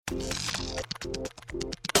Hello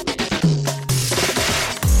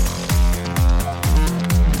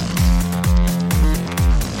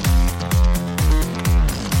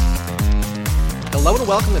and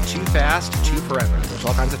welcome to Too Fast, Too Forever. There's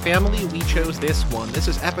all kinds of family. We chose this one. This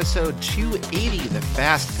is episode 280, the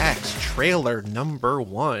Fast X trailer number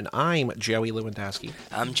 1. I'm Joey Lewandowski.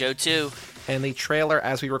 I'm Joe too. And the trailer,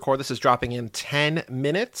 as we record this, is dropping in 10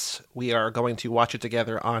 minutes. We are going to watch it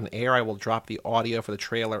together on air. I will drop the audio for the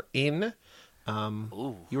trailer in.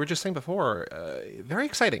 You were just saying before, very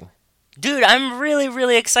exciting. Dude, I'm really,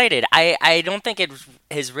 really excited. I don't think it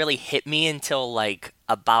has really hit me until, like,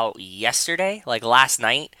 about yesterday, like, last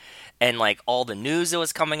night, and, like, all the news that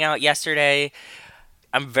was coming out yesterday.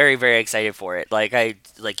 I'm very, very excited for it.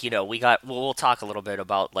 We'll talk a little bit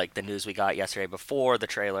about, like, the news we got yesterday before the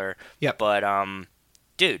trailer. Yep. But,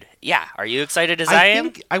 dude, yeah, are you excited as I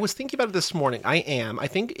am? I was thinking about it this morning. I am. I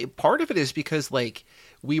think part of it is because, like,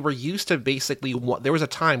 we were used to basically there was a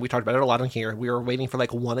time, we talked about it a lot in here, we were waiting for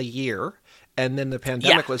like one a year, and then the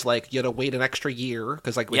pandemic was like, you had to wait an extra year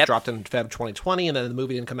because like we dropped in Feb 2020, and then the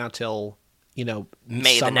movie didn't come out till,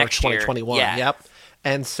 May summer the next 2021. year. Yeah. Yep.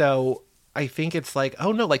 And so I think it's like,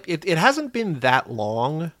 oh no, like it hasn't been that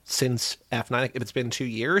long since F9, if it's been 2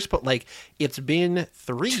 years, but like it's been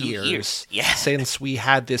 3 years since we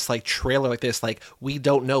had this like trailer like this, like we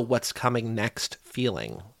don't know what's coming next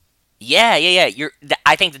feeling. Yeah.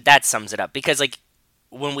 I think that sums it up because, like,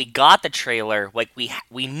 when we got the trailer, like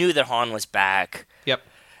we knew that Han was back. Yep.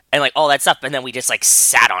 And like all that stuff, and then we just like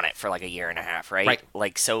sat on it for like a year and a half, right? Right.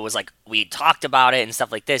 Like, so it was like we talked about it and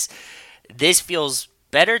stuff like this. This feels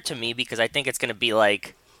better to me because I think it's going to be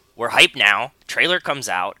like, we're hyped now. Trailer comes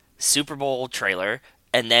out, Super Bowl trailer,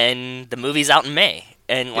 and then the movie's out in May,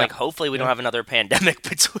 and like hopefully we don't have another pandemic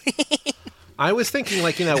between. I was thinking,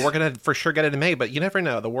 like, we're going to for sure get it in May, but you never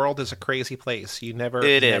know. The world is a crazy place. You never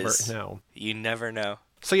know. You never know.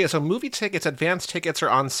 So, yeah, so movie tickets, advance tickets are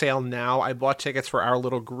on sale now. I bought tickets for our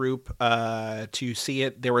little group to see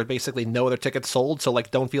it. There were basically no other tickets sold, so,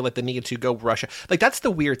 like, don't feel like the need to go rush it. Like, that's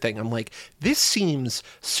the weird thing. I'm like, this seems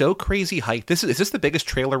so crazy hype. Is this the biggest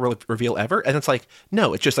trailer reveal ever? And it's like,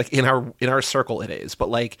 no, it's just, like, in our circle it is. But,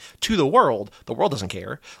 like, to the world doesn't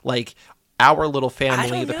care. Like, our little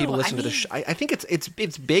family, the people listening to the show. I think it's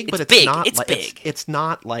big, but it's not. It's big. It's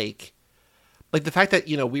not like the fact that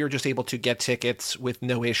we were just able to get tickets with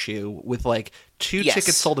no issue, with like two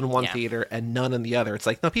tickets sold in one theater and none in the other. It's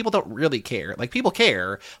like, no, people don't really care. Like, people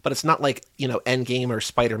care, but it's not like Endgame or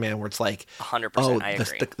Spider-Man where it's like 100%. I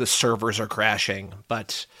agree. The servers are crashing.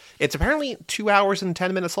 But it's apparently 2 hours and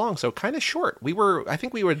 10 minutes long, so kind of short. I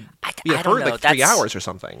think we would have heard like 3 hours or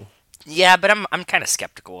something. Yeah, but I'm kind of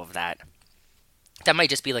skeptical of that. That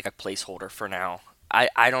might just be like a placeholder for now.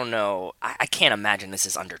 I don't know. I can't imagine this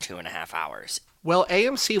is under 2.5 hours. Well,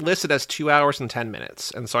 AMC listed as 2 hours and 10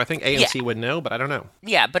 minutes, and so I think AMC would know, but I don't know.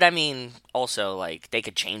 Yeah, but I mean, also, like, they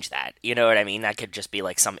could change that. You know what I mean? That could just be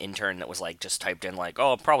like some intern that was like just typed in like,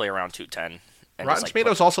 oh, probably around 2:10. Rotten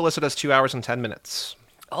Tomatoes also listed as 2 hours and 10 minutes.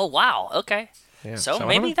 Oh, wow. Okay. Yeah, so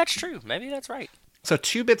maybe that's true. Maybe that's right. So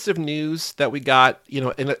 2 bits of news that we got,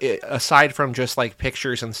 aside from just like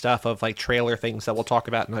pictures and stuff of like trailer things that we'll talk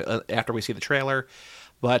about after we see the trailer.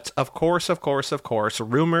 But of course,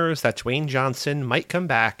 rumors that Dwayne Johnson might come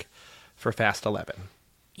back for Fast 11.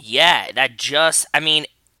 Yeah,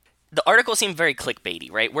 the article seemed very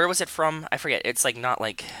clickbaity, right? Where was it from? I forget. It's like not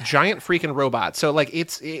like Giant Freaking Robot. So like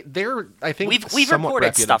they're, I think, we've reported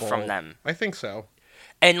reputable stuff from them. I think so.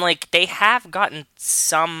 And like they have gotten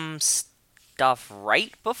some stuff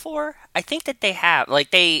right before. I think that they have,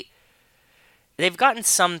 like, they've gotten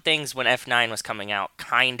some things when F9 was coming out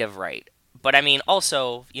kind of right. But I mean,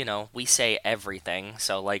 also, we say everything,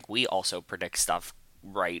 so like we also predict stuff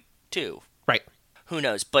right too. Right. Who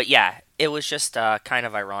knows? But yeah, it was just kind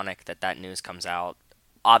of ironic that news comes out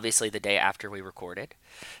obviously the day after we recorded.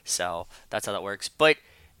 So that's how that works. But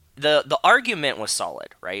the argument was solid,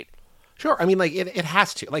 right? Sure. I mean, like, it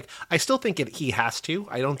has to. Like, I still think he has to.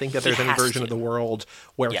 I don't think that there's any version of the world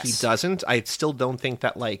where he doesn't. I still don't think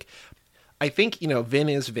that, like... I think, Vin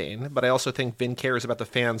is Vin, but I also think Vin cares about the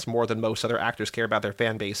fans more than most other actors care about their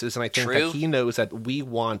fan bases, and I think that he knows that we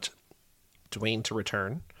want Dwayne to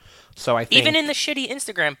return. So I think... Even in the shitty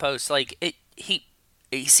Instagram posts, like, he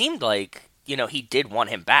seemed like, he did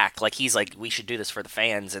want him back. Like, he's like, we should do this for the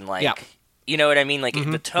fans, and, like... Yeah. You know what I mean? Like,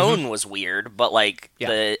 the tone was weird, but, like,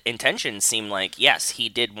 the intention seemed like, yes, he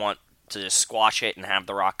did want to just squash it and have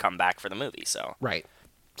The Rock come back for the movie, so... Right.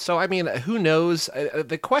 So, I mean, who knows?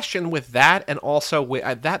 The question with that, and also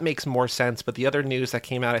that makes more sense. But the other news that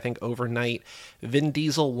came out, I think, overnight, Vin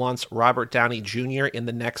Diesel wants Robert Downey Jr. in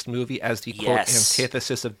the next movie as the quote Yes.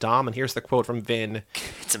 antithesis of Dom. And here's the quote from Vin: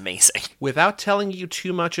 It's amazing. "Without telling you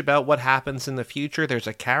too much about what happens in the future, there's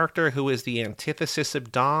a character who is the antithesis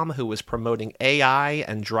of Dom, who is promoting AI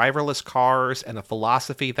and driverless cars and a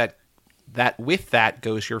philosophy that with that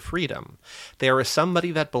goes your freedom. There is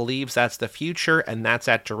somebody that believes that's the future, and that's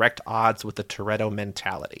at direct odds with the Toretto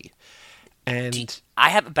mentality." And I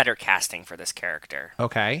have a better casting for this character.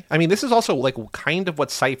 okay, I mean, this is also like kind of what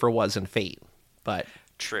Cypher was in Fate, but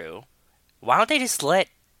True. Why don't they just let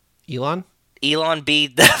Elon, Elon be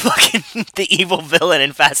the fucking the evil villain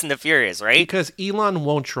in Fast and the Furious, right? because Elon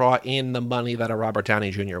won't draw in the money that a Robert Downey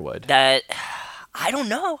Jr. would. That I don't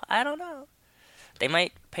know. I don't know. They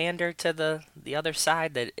might pander to the other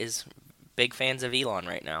side that is big fans of Elon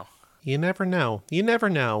right now. You never know. You never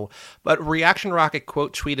know. But Reaction Rocket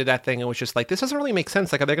quote tweeted that thing and was just like, this doesn't really make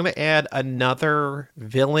sense. Like, are they going to add another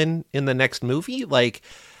villain in the next movie? Like,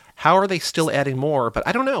 how are they still adding more? But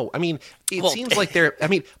I don't know. I mean, it seems like they're, I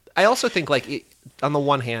mean, I also think like on the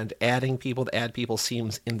one hand, adding people to add people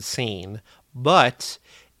seems insane. But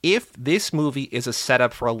if this movie is a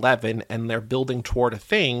setup for 11 and they're building toward a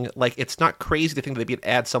thing, like, it's not crazy to think that they'd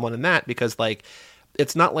add someone in that, because like,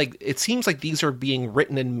 it's not like, it seems like these are being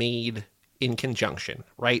written and made in conjunction,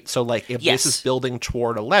 right? So like, if Yes. this is building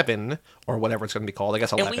toward 11 or whatever it's going to be called, I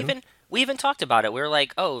guess 11. And we even talked about it. We were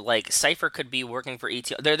like, oh, like Cypher could be working for ET.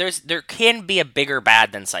 There can be a bigger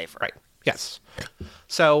bad than Cypher. Right. Yes.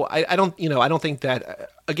 So I don't, I don't think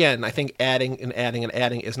that, again, I think adding and adding and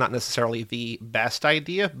adding is not necessarily the best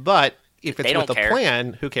idea, but if it's They with don't a care.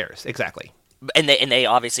 plan, who cares? Exactly. And they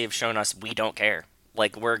obviously have shown us we don't care.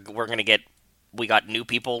 Like we got new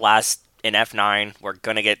people last in F9. We're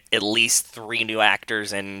gonna get at least 3 new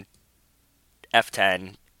actors in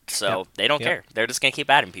F10. So Yep. they don't Yep. care. They're just gonna keep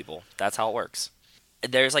adding people. That's how it works.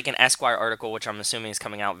 There's like an Esquire article, which I'm assuming is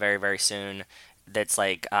coming out very, very soon, that's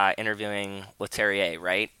like interviewing Leterrier,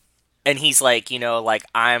 right? And he's like, like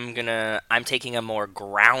I'm taking a more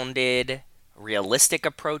grounded, realistic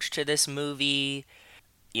approach to this movie.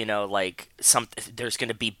 Like there's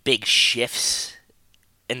gonna be big shifts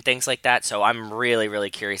and things like that. So I'm really, really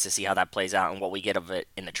curious to see how that plays out and what we get of it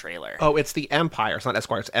in the trailer. Oh, it's the Empire. It's not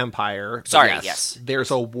Esquire, it's Empire. But Sorry, yes.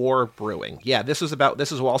 There's a war brewing. Yeah, this is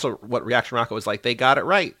also what Reaction Rocket was like. They got it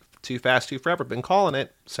right. Too Fast, Too Forever. Been calling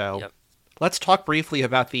it. So Yep. Let's talk briefly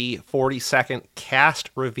about the 40-second cast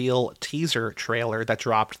reveal teaser trailer that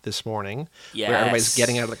dropped this morning. Where everybody's Yes.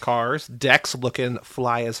 getting out of the cars. Dex looking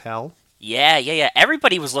fly as hell. Yeah.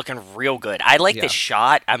 Everybody was looking real good. I like Yeah. the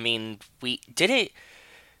shot. I mean, we did it.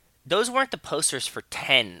 Those weren't the posters for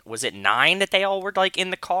 10. Was it 9 that they all were like in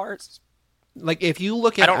the cars? Like, if you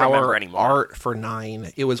look at don't remember our anymore. art for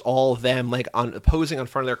 9, it was all them like posing in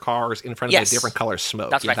front of their cars in front of Yes. a different color smoke.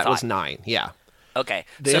 That's Yeah, what I that was thought. 9. Yeah. Okay.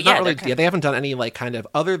 They So have not yeah, really, they're they haven't done any like kind of,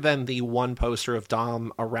 other than the one poster of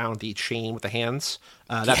Dom around the chain with the hands.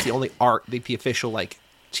 That's the only art, the official like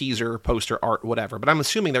teaser poster art, whatever. But I'm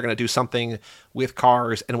assuming they're going to do something with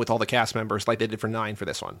cars and with all the cast members like they did for 9 for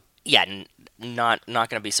this one. yeah, not going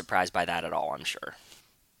to be surprised by that at all, I'm sure.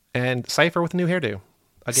 And Cypher with a new hairdo.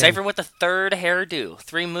 Again, Cypher with the 3rd hairdo.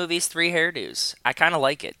 3 movies, 3 hairdos. I kind of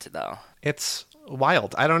like it though. it's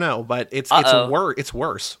wild. I don't know, but it's Uh-oh. it's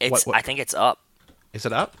worse. It's What I think it's up. is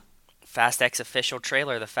it up? Fast X official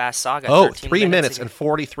trailer, the Fast Saga. Oh, 13 3 minutes ago. and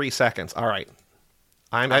 43 seconds. All right.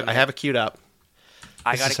 I have it queued up.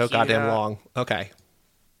 I This got is so goddamn long. Okay.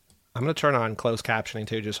 I'm going to turn on closed captioning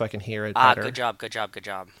too, just so I can hear it better. Good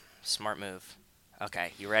job. Smart move.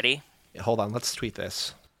 Okay, you ready? Hold on, let's tweet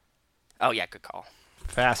this. Oh yeah, good call.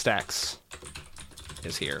 Fast X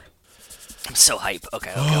is here. I'm so hype.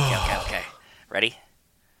 Okay. Ready?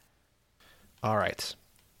 All right.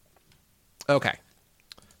 Okay.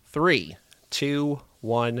 3, 2,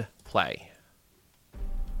 1, play.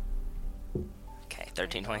 Okay,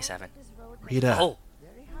 13:27. Rita. Oh,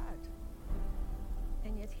 Very hard.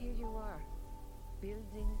 And yet here you are,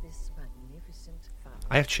 building this magnificent farm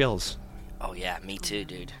I have chills. oh yeah, me too,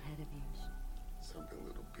 dude. ahead of you. Something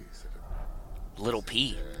little P said it. Little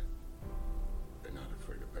P. They're not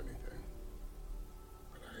afraid of anything.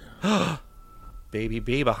 But I am. Baby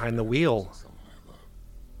B behind the wheel. Someone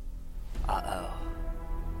I love. Uh-oh.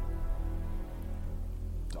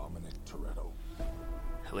 Dominic Toretto.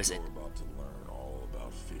 Who is it? We're about to learn all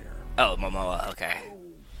about fear. Oh, Momoa. Okay.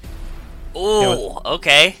 Oh,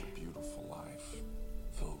 okay. Beautiful life.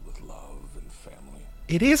 Filled with love and family.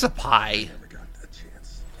 It is a pie. Never got that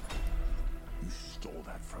chance. You stole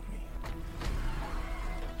that from me.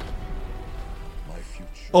 My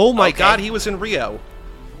future Oh my Okay. god, he was in Rio.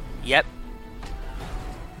 Yep.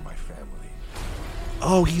 My family.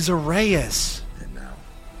 Oh, he's a Reyes. And now,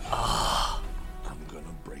 I'm gonna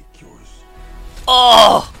break yours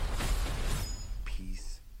Oh!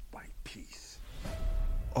 piece by piece.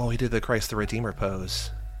 Oh, he did the Christ the Redeemer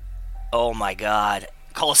pose. Oh my god.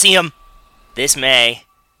 Coliseum! This May.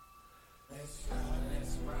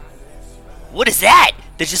 What is that?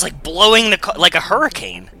 They're just like blowing like a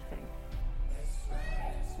hurricane.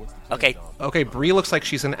 Okay, Okay, Bree looks like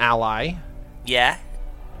she's an ally. yeah.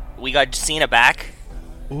 We got Cena back.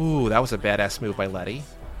 Ooh, that was a badass move by Letty.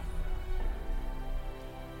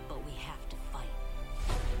 But we have to fight.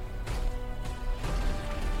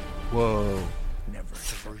 Whoa. Never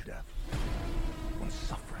accept death when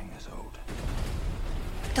suffering is owed.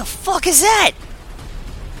 The fuck is that?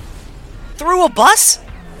 Through a bus?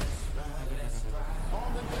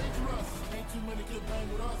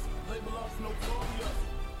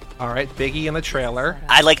 All right, Biggie in the trailer.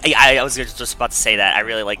 I was just about to say that. I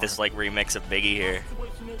really like this like remix of Biggie here.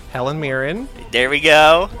 Helen Mirren. There we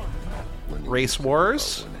go. When you Race think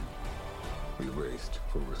Wars. about winning, we raced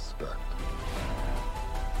for respect.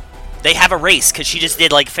 They have a race because she just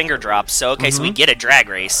did like finger drops. So okay, so we get a drag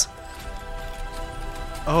race.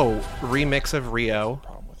 Oh, remix of Rio.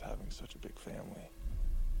 Problem with having such a big family.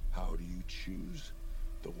 How do you choose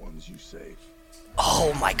the ones you save?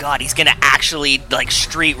 Oh my god, he's gonna actually like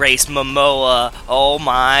street race Momoa. Oh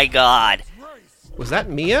my god. Was that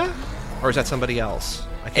Mia? Or is that somebody else?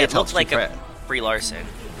 I can't It tell. looked like a Brie Larson.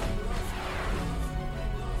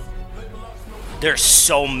 There's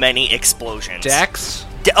so many explosions. Dex.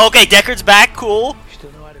 Okay, Deckard's back. Cool.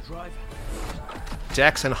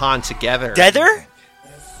 Dex and Han together. Dether?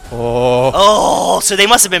 Oh. Oh, so they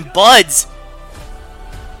must have been buds.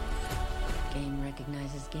 Game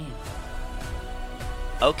recognizes game.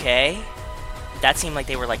 Okay. That seemed like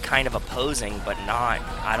they were like kind of opposing, but not.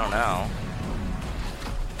 I don't know.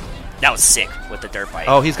 That was sick with the dirt bike.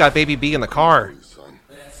 Oh, he's got Baby B in the car. Son,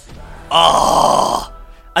 Oh!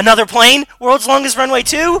 Another plane? World's longest runway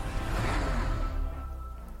too?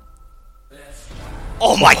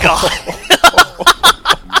 Oh my god!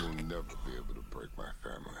 you'll never be able to break my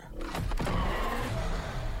family.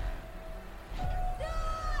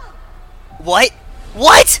 What?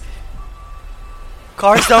 What?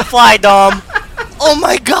 Cars don't fly, Dom. Oh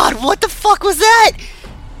my god, what the fuck was that?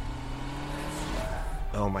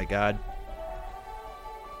 Oh my god.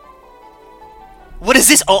 What is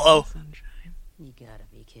this? Uh-oh. Sunshine. You gotta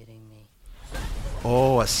be kidding me.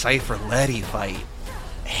 Oh, a Cypher Letty fight.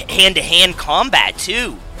 Hand-to-hand combat,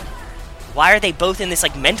 too. Why are they both in this,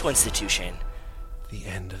 like, mental institution? The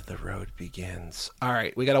end of the road begins. All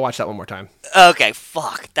right, we got to watch that one more time. Okay,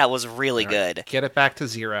 fuck. That was really good. Get it back to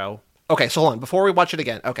 0. Okay, so hold on. Before we watch it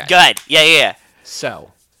again. Okay. Good. Yeah.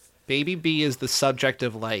 So, Baby B is the subject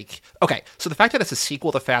of like. Okay, so the fact that it's a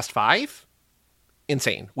sequel to Fast 5,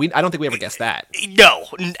 insane. I don't think we ever guessed that. No,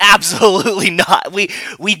 absolutely not. We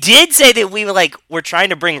did say that we're trying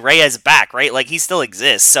to bring Reyes back, right? Like, he still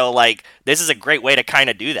exists. So, like, this is a great way to kind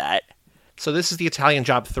of do that. So this is the Italian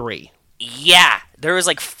Job 3. Yeah, there was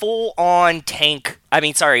like full on tank. I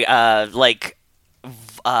mean, sorry, what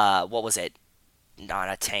was it? Not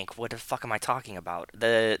a tank. What the fuck am I talking about?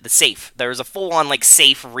 The safe. There was a full on like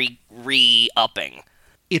safe re-upping.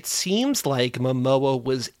 It seems like Momoa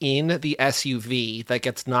was in the SUV that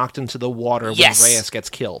gets knocked into the water Yes. when Reyes gets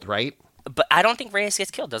killed, right? But I don't think Reyes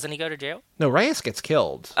gets killed. Doesn't he go to jail? No, Reyes gets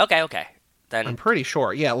killed. Okay. I'm Then pretty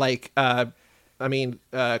sure. Yeah, like,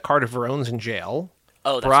 Carter Verone's in jail.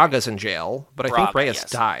 that's Braga's in jail, but I think Braga, Reyes yes.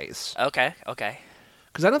 dies. right. Okay.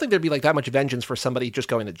 Because I don't think there'd be like that much vengeance for somebody just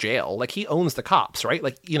going to jail. Like, he owns the cops, right?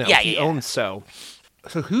 Like, Yeah, he yeah. owns so.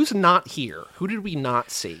 So who's not here? Who did we not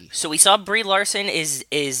see? So we saw Brie Larson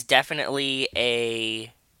is definitely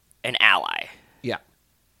an ally. Yeah.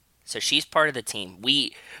 So she's part of the team.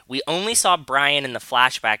 We only saw Brian in the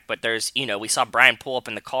flashback, but we saw Brian pull up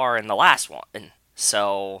in the car in the last one. And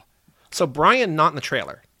so So Brian not in the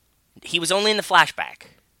trailer. he was only in the flashback.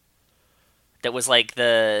 That was like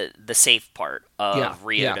the safe part of Yeah,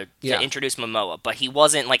 Rio yeah, to yeah. introduce Momoa, but he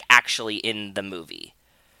wasn't like actually in the movie.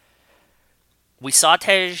 We saw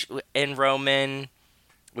Tej and Roman.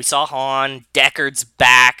 We saw Han. Deckard's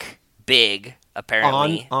back, big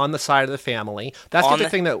apparently. On the side of the family. That's the On other the-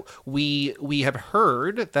 thing that we have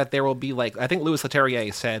heard, that there will be like, I think Louis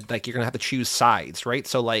Leterrier said like you're gonna have to choose sides, right?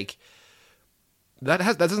 So like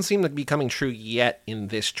that doesn't seem to be coming true yet in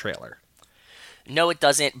this trailer. No, it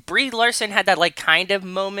doesn't. Brie Larson had that like kind of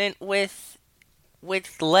moment with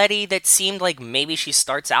with Letty that seemed like maybe she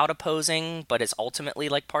starts out opposing, but is ultimately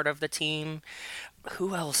like part of the team.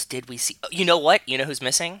 Who else did we see? You know what? You know who's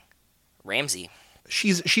missing? Ramsey.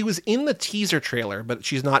 She was in the teaser trailer, but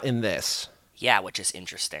she's not in this. Yeah, which is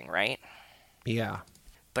interesting, right? Yeah.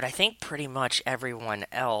 But I think pretty much everyone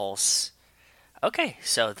else. Okay,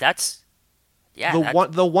 so that's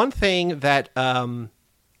The one thing that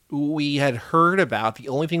we had heard about, the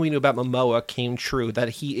only thing we knew about Momoa came true, that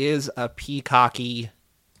he is a peacocky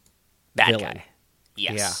bad villain. guy.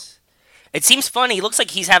 Yes. Yeah. It seems fun. He looks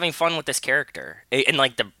like he's having fun with this character. In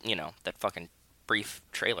like that fucking brief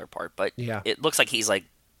trailer part, but yeah, it looks like he's like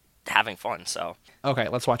having fun, so. Okay,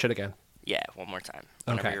 let's watch it again. Yeah, one more time.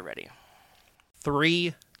 Whenever you're ready.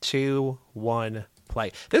 3, 2, 1,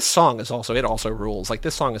 play. This song is also rules. Like,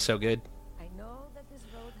 this song is so good. I know that this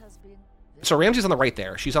road has been So Ramsey's on the right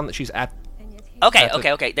there. She's at and yet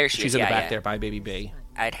here Okay, there she is. she's in Yeah, the back yeah. there by Baby B.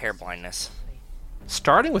 I had hair blindness.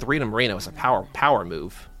 Starting with Rita Moreno is a power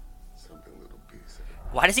move.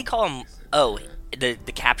 Why does he call him? Oh, the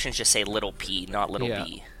captions just say little P, not little Yeah.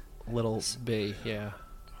 B. Little B, yeah.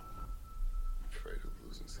 Afraid of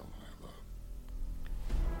losing someone I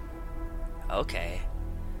love. Okay.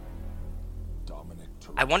 Dominic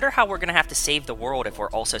took I wonder how we're gonna have to save the world if we're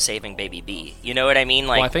also saving Baby B. You know what I mean?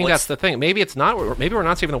 Like, Well, I think what's- that's the thing. Maybe it's not. Maybe we're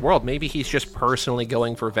not saving the world. Maybe he's just personally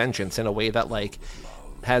going for vengeance in a way that like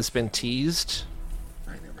has been teased,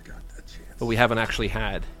 I never got that chance. but we haven't actually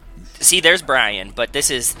had. See, there's Brian, but this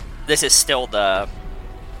is still the.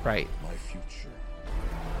 Right. My future.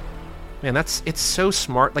 Man, it's so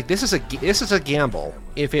smart. Like this is a gamble.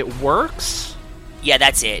 If it works, Yeah,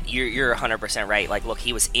 that's it. You're 100% right. Like, look,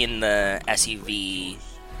 he was in the SUV.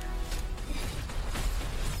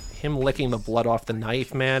 him licking the blood off the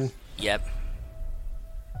knife, man. Yep.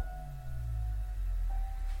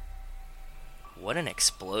 What an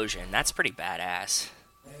explosion. That's pretty badass.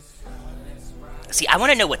 See, I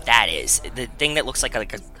want to know what that is. The thing that looks like a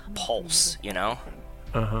pulse, you know?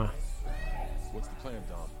 Uh-huh. What's the plan,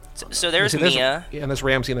 Dom? So there's See, Mia. Yeah, and there's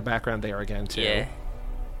Ramsey in the background there again too. Yeah.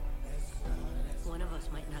 One of us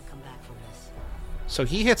might not come back from this, So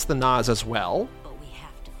he hits the Nas as well. but we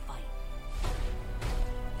have to fight.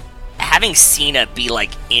 Having Cena be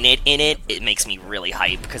like in it makes me really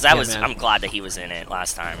hype because Yeah, man. man. I'm glad that he was in it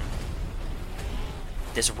last time.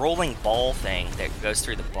 This rolling ball thing that goes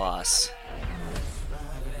through the bus.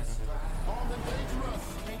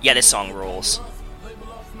 Yeah, this song rules.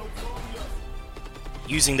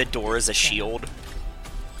 Using the door as a shield.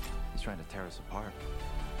 He's trying to tear us apart.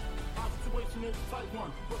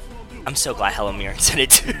 I'm so glad Helen Mirren's in it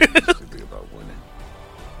too. It should be about winning.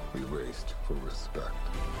 We raced for respect.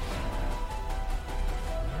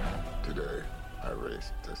 Today, I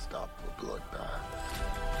raced to stop the bloodbath.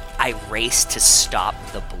 I raced to stop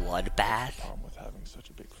the bloodbath. Problem with having such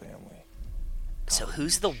a big family. So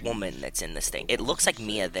who's the woman that's in this thing? It looks like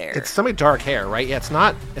Mia there. It's somebody dark hair, right? Yeah,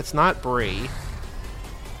 it's not Brie.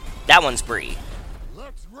 That one's Brie.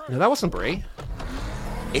 No, that wasn't Brie.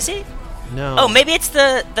 Is it? No. Oh, maybe it's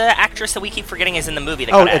the actress that we keep forgetting is in the movie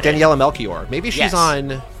that Oh, got added. Daniela Melchior. Maybe she's Yes.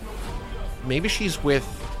 on. Maybe she's with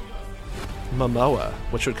Momoa,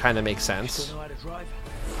 which would kind of make sense.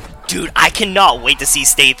 Dude, I cannot wait to see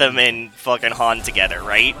Statham and fucking Han together,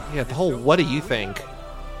 right? Yeah, the whole "What do you think?"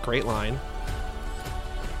 Great line.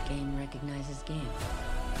 Game recognizes game.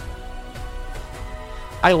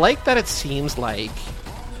 I like that it seems like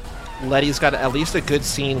Letty's got at least a good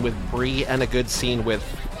scene with Brie and a good scene with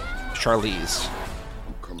Charlize.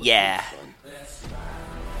 Yeah.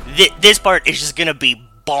 This part is just gonna be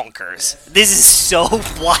bonkers. This is so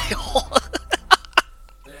wild.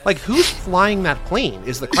 Like, who's flying that plane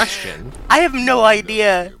is the question. I have no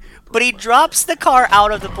idea. But he drops the car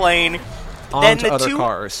out of the plane, then Onto the other two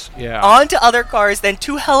cars. Yeah. onto other cars, then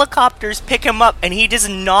two helicopters pick him up, and he just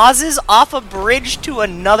noses off a bridge to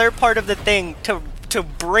another part of the thing to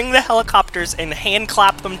bring the helicopters and hand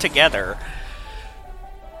clap them together.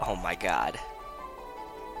 Oh my god.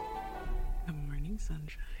 Good morning,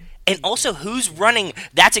 sunshine. And also, who's running...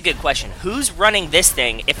 That's a good question. Who's running this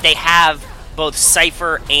thing if they have both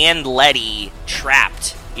Cypher and Letty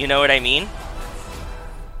trapped? You know what I mean?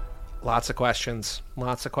 Lots of questions.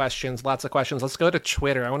 Lots of questions. Lots of questions. Let's go to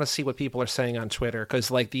Twitter. I want to see what people are saying on Twitter, because,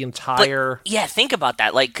 like, the But, entire... yeah, think about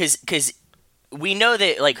that. Like, because we know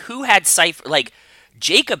that, like, who had Cypher... Like,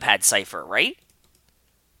 Jacob had Cypher, right?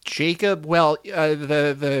 Jacob, well,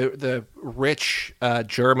 the rich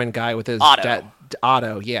German guy with his Otto.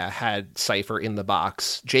 Otto, yeah, had Cypher in the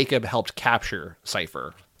box. Jacob helped capture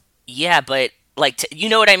Cypher. Yeah, but Like, you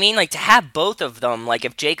know what I mean? Like, to have both of them, like,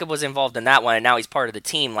 if Jacob was involved in that one and now he's part of the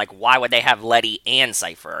team, like, why would they have Letty and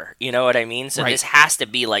Cypher? You know what I mean? So Right. this has to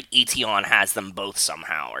be, like, Etion has them both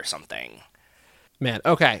somehow or something. Man,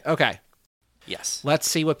 okay. Yes. Let's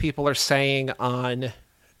see what people are saying on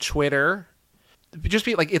Twitter. Just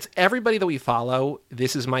be like, it's everybody that we follow.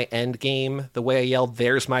 This is my end game. The way I yelled,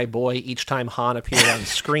 "There's my boy," each time Han appeared on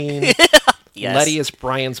screen. Yes. Letty is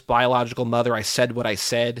Brian's biological mother. I said what I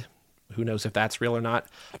said. Who knows if that's real or not?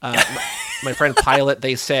 My friend Pilot,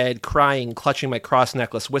 they said, crying, clutching my cross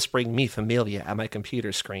necklace, whispering "Mi Familia" at my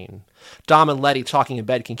computer screen. Dom and Letty talking in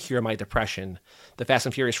bed can cure my depression. The Fast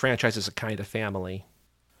and Furious franchise is a kind of family.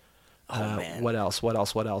 Oh, man. What else?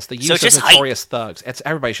 The use So of just Notorious Thugs. It's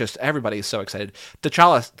everybody's so excited.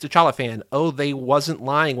 T'Challa fan. Oh, they wasn't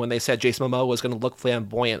lying when they said Jason Momoa was going to look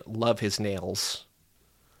flamboyant. Love his nails.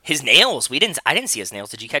 His nails. I didn't see his nails.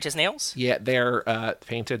 Did you catch his nails? Yeah, they're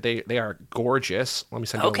painted. They are gorgeous. Let me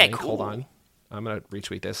send you a link. Cool. Hold on. I'm gonna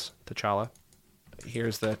retweet this. T'Challa.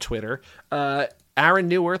 Here's the Twitter. Aaron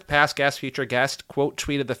Newworth, past guest, future guest, quote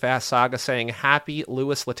tweeted the Fast Saga saying, "Happy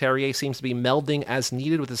Louis Leterrier seems to be melding as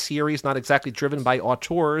needed with the series, not exactly driven by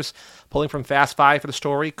auteurs, pulling from Fast 5 for the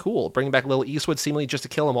story. Cool. Bringing back Lil Eastwood seemingly just to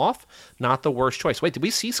kill him off. Not the worst choice." Wait, did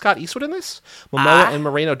we see Scott Eastwood in this? Momoa and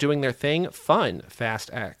Moreno doing their thing. Fun. Fast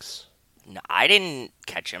X. No, I didn't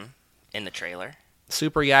catch him in the trailer.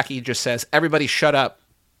 Super Yaki just says, "Everybody shut up,"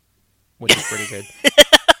 which is pretty good.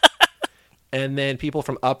 And then people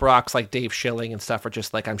from Up Rocks like Dave Schilling and stuff are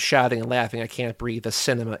just like, "I'm shouting and laughing. I can't breathe. The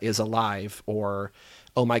cinema is alive." Or,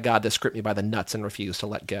 "Oh my God, this gripped me by the nuts and refused to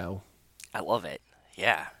let go." I love it.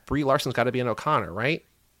 Yeah. Brie Larson's got to be an O'Connor, right?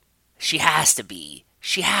 She has to be.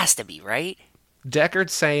 Right? Deckard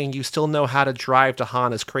saying, "You still know how to drive" to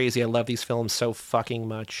Han is crazy. I love these films so fucking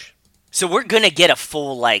much. So we're going to get a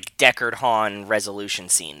full, like, Deckard Han resolution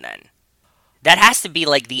scene then. That has to be,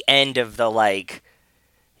 like, the end of the, like,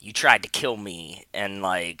 "You tried to kill me," and,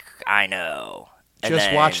 like, "I know." And Just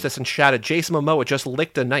then- watched this and shouted, "Jason Momoa just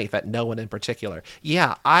licked a knife at no one in particular."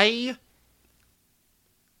 Yeah,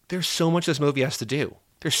 there's so much this movie has to do.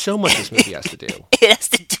 It has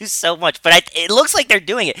to do so much, but it looks like they're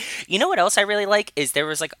doing it. You know what else I really like is there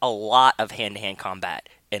was, like, a lot of hand-to-hand combat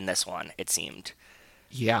in this one, it seemed.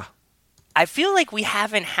 Yeah. I feel like we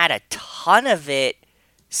haven't had a ton of it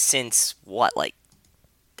since, what, like,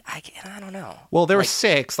 I don't know. Well, there were Like,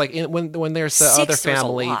 6. Like when there's the 6, other there's a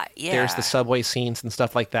family, lot, there's the yeah. subway scenes and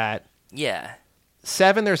stuff like that. Yeah.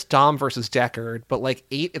 7, there's Dom versus Deckard, but like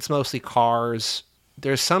 8, it's mostly cars.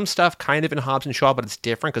 There's some stuff kind of in Hobbs and Shaw, but it's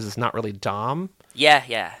different because it's not really Dom.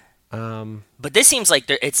 Yeah. But this seems like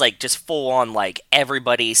it's like just full on, like,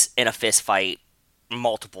 everybody's in a fist fight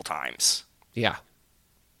multiple times, Yeah.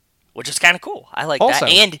 which is kind of cool. I like Also-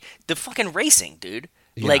 that. And the fucking racing, dude.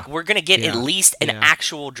 Yeah. Like, we're going to get at Yeah. least an Yeah.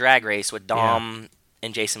 actual drag race with Dom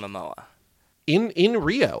and Jason Momoa. In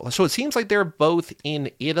Rio. So it seems like they're both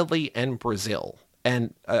in Italy and Brazil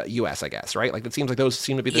and US, I guess, right? Like it seems like those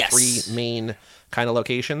seem to be the Yes. 3 main kind of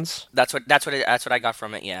locations. That's what I got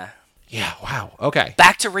from it, yeah. Yeah, wow. Okay.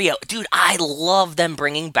 Back to Rio. Dude, I love them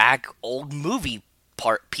bringing back old movie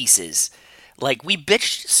pieces. Like, we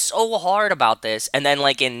bitched so hard about this, and then,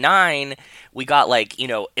 like, in 9, we got, like, you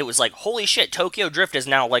know, it was like, holy shit, Tokyo Drift is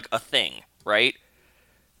now, like, a thing, right?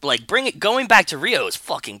 Like, going back to Rio is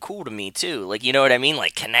fucking cool to me, too. Like, you know what I mean?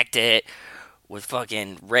 Like, connect it with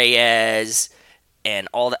fucking Reyes and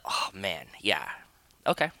all that. Oh, man, yeah.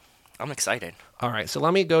 Okay, I'm excited. All right, so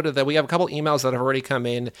let me go to we have a couple emails that have already come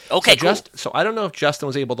in. Okay, cool. So I don't know if Justin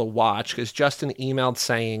was able to watch because Justin emailed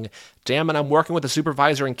saying, "Damn it, I'm working with a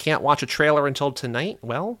supervisor and can't watch a trailer until tonight."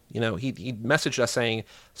 Well, you know, he messaged us saying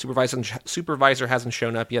supervisor hasn't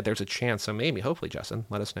shown up yet. There's a chance, so maybe, hopefully, Justin,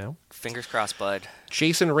 let us know. Fingers crossed, bud.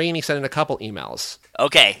 Jason Rainey sent in a couple emails.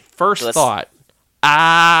 Okay. First let's- thought,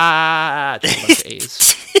 just a bunch of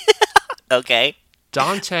A's. Okay.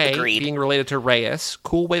 Dante Agreed. being related to Reyes,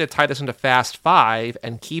 cool way to tie this into Fast 5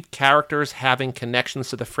 and keep characters having connections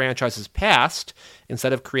to the franchise's past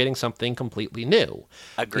instead of creating something completely new.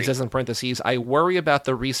 Agreed. He says in parentheses, "I worry about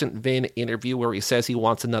the recent Vin interview where he says he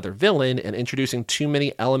wants another villain and introducing too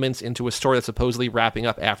many elements into a story that's supposedly wrapping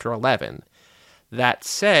up after 11. That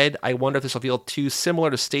said, I wonder if this will feel too similar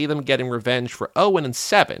to Statham getting revenge for Owen in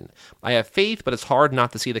 7. I have faith, but it's hard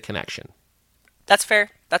not to see the connection." That's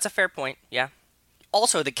fair. That's a fair point, yeah.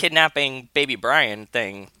 Also, the kidnapping Baby Brian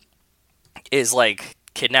thing is like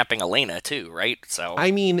kidnapping Elena too, right? So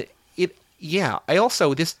I mean, yeah. I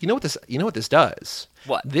also you know what this does?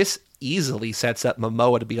 What? This easily sets up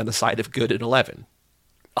Momoa to be on the side of good in 11.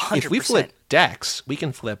 100%. If we flip Dex, we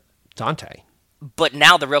can flip Dante. But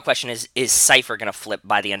now the real question is Cypher going to flip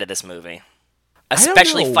by the end of this movie?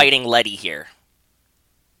 Especially know. fighting Letty here.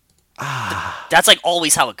 That's like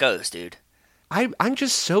always how it goes, dude. I'm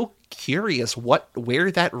just so curious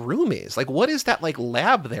where that room is. Like, what is that like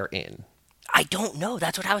lab they're in? I don't know.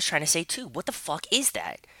 That's what I was trying to say too. What the fuck is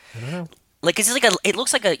that? I don't know. Like, is it like it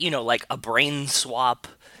looks like like a brain swap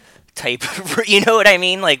type, you know what I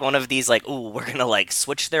mean? Like one of these, like, ooh, we're gonna like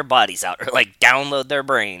switch their bodies out, or like download their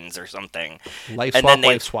brains or something. Life And swap, then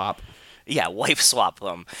life swap. Yeah, wife swap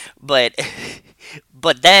them. But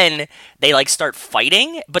then they like start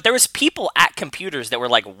fighting. But there was people at computers that were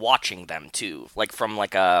like watching them too, like from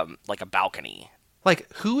like a balcony.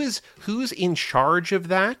 Like, who's in charge of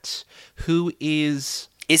that? Who is...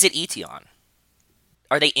 Is it Etion?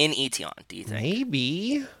 Are they in Etion, do you think?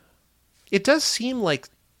 Maybe. It does seem like...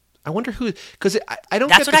 I wonder who... Because I don't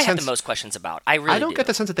That's get what the I have sense... the most questions about. I really I don't do. get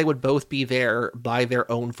the sense that they would both be there by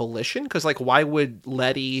their own volition. Because, like, why would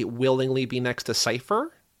Letty willingly be next to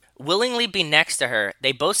Cypher? Willingly be next to her.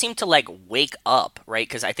 They both seem to like wake up, right?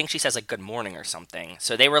 Because I think she says like good morning or something.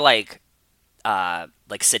 So they were like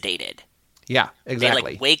sedated. Yeah, exactly. They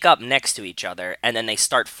like wake up next to each other and then they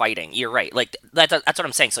start fighting. You're right. Like that's what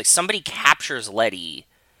I'm saying. So like somebody captures Letty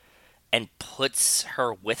and puts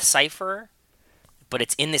her with Cypher, but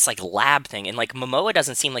it's in this like lab thing. And like Momoa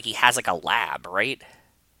doesn't seem like he has like a lab, right?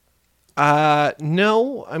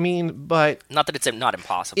 No, I mean, but... Not that it's not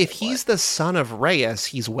impossible. If he's the son of Reyes,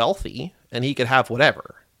 he's wealthy, and he could have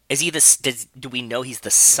whatever. Is he do we know he's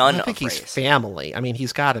the son I think of he's Reyes? family. I mean,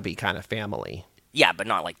 he's got to be kind of family. Yeah, but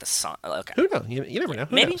not like the son. Okay. Who knows? You never know.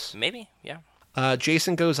 Who Maybe, knows? maybe, yeah.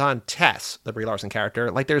 Jason goes on Tess, the Brie Larson character,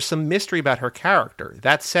 like there's some mystery about her character.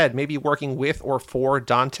 That said, maybe working with or for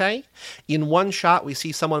Dante. In one shot, we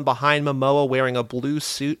see someone behind Momoa wearing a blue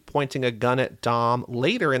suit pointing a gun at Dom.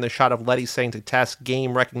 Later in the shot of Letty saying to Tess,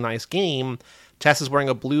 game, recognize game, Tess is wearing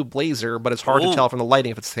a blue blazer, but it's hard to Ooh. tell from the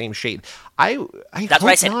lighting if it's the same shade. I That's hope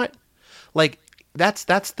what I said. not. Like, that's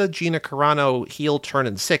the Gina Carano heel turn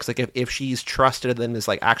in 6. Like, if she's trusted and is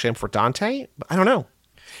like, actually, I'm for Dante? I don't know.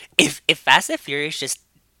 If Fast and Furious just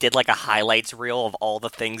did like a highlights reel of all the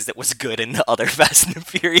things that was good in the other Fast and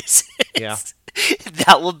Furious, Yeah.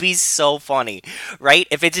 that would be so funny, right?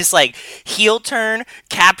 If it's just like heel turn,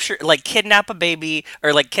 capture, like kidnap a baby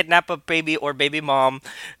or baby mom,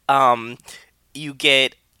 you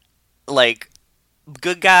get like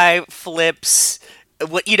good guy flips,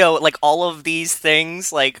 like all of these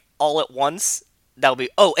things like all at once. That would be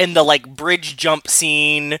and the like bridge jump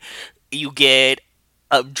scene, you get.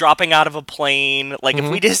 Dropping out of a plane, like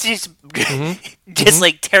if we just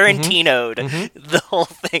like Tarantino'd the whole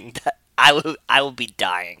thing, that I would be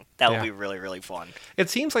dying. That would be really, really fun. It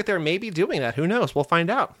seems like they're maybe doing that. Who knows? We'll find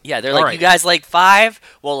out. Yeah, they're All like, right. you guys like 5?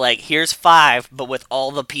 Well, like here's 5, but with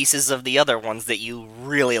all the pieces of the other ones that you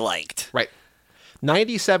really liked. Right.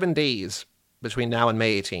 97 days between now and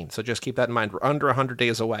May 18th. So just keep that in mind. We're under 100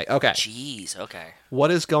 days away. Okay. Jeez, okay.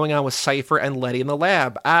 What is going on with Cypher and Letty in the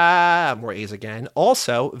lab? More A's again.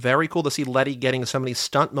 Also, very cool to see Letty getting so many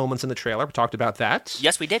stunt moments in the trailer. We talked about that.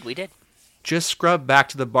 Yes, we did. Just scrub back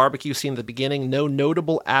to the barbecue scene at the beginning. No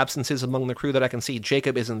notable absences among the crew that I can see.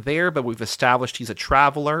 Jacob isn't there, but we've established he's a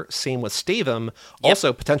traveler. Same with Statham. Yep.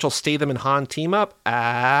 Also, potential Statham and Han team up.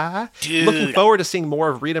 Dude. Looking forward to seeing more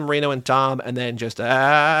of Rita Moreno and Dom, and then just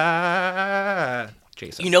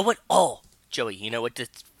Jason. You know what? Oh, Joey, you know what this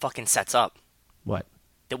fucking sets up? What?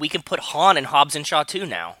 That we can put Han in Hobbs and Shaw 2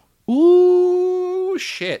 now. Ooh,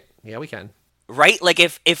 shit. Yeah, we can. Right? Like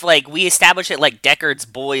if like we establish it like Deckard's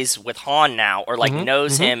boys with Han now, or like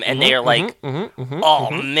knows him, and they are like,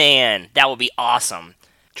 man, that would be awesome.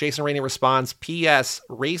 Jason Rainey responds, P.S.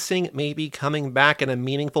 Racing may be coming back in a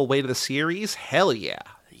meaningful way to the series. Hell yeah.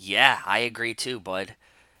 Yeah, I agree too, bud.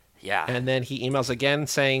 Yeah. And then he emails again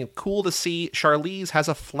saying, cool to see Charlize has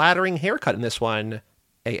a flattering haircut in this one.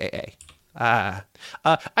 AAA. I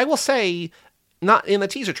will say, not in the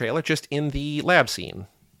teaser trailer, just in the lab scene.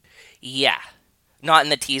 Yeah. Not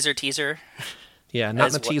in the teaser. Yeah, not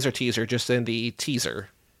As in the teaser, just in the teaser.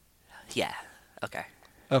 Yeah. Okay.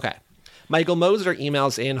 Okay. Michael Moser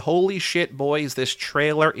emails in, holy shit, boys, this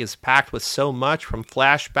trailer is packed with so much, from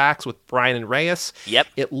flashbacks with Brian and Reyes. Yep.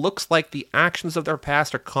 It looks like the actions of their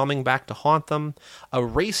past are coming back to haunt them. A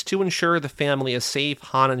race to ensure the family is safe,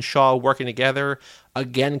 Han and Shaw working together,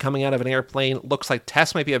 again coming out of an airplane. Looks like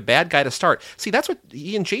Tess might be a bad guy to start. See, that's what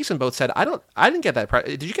he and Jason both said. I didn't get that.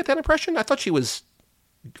 Did you get that impression? I thought she was...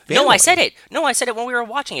 family. No, I said it. No, I said it when we were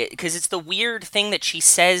watching it, because it's the weird thing that she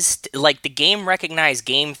says, like the game recognized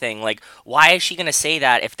game thing. Like, why is she gonna say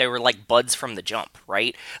that if they were like buds from the jump,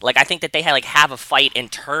 right? Like, I think that they had like have a fight in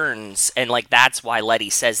turns, and like that's why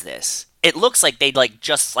Letty says this. It looks like they'd like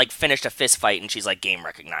just like finished a fist fight, and she's like, "Game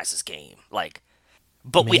recognizes game." Like,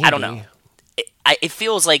 But I don't know. Maybe. It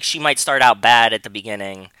feels like she might start out bad at the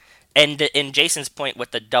beginning, and in Jason's point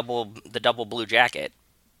with the double blue jacket,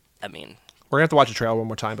 I mean, We're gonna have to watch the trailer one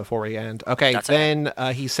more time before we end. Okay, That's then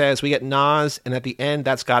he says we get Nas, and at the end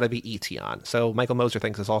that's got to be Etion. So Michael Moser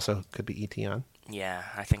thinks this also could be Etion. yeah,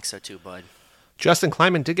 I think so too, bud. Justin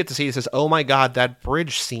Kleinman did get to see. He says, "Oh my God, that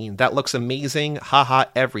bridge scene! That looks amazing! Haha,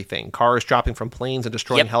 everything! Cars dropping from planes and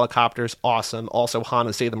destroying Yep. helicopters, awesome! Also, Han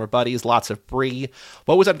and Statham are buddies. Lots of Bree.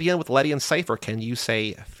 What was at the end with Letty and Cypher? Can you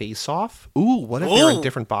say face off? Ooh, what if they're in Ooh.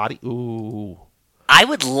 different body? Ooh, I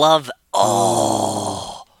would love.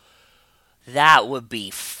 Oh, that would be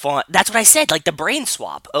fun. That's what I said. Like the brain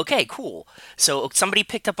swap. Okay, cool. So somebody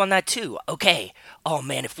picked up on that too. Okay. Oh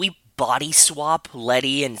man, if we body swap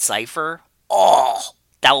Letty and Cypher, oh,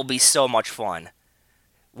 that will be so much fun.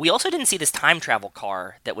 We also didn't see this time travel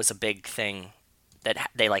car that was a big thing that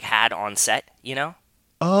they like had on set. You know,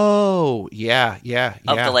 oh yeah, yeah,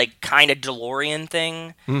 of yeah. the like kind of DeLorean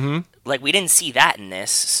thing. Mm-hmm. Like we didn't see that in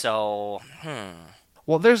this. So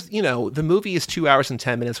Well, there's, the movie is 2 hours and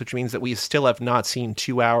 10 minutes, which means that we still have not seen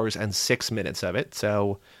 2 hours and 6 minutes of it.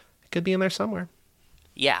 So it could be in there somewhere.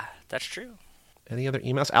 yeah, that's true. Any other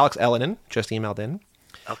emails? Alex Ellenin just emailed in.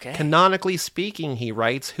 Okay. Canonically speaking, he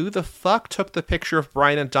writes, who the fuck took the picture of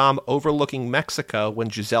Brian and Dom overlooking Mexico when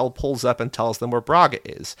Giselle pulls up and tells them where Braga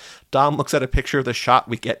is? Dom looks at a picture of the shot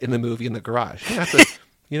we get in the movie in the garage. Yeah, that's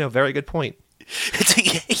a, very good point.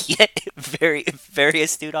 Yeah, very, very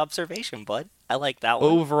astute observation, bud. I like that one.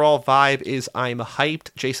 Overall vibe is I'm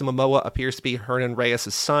hyped. Jason Momoa appears to be Hernan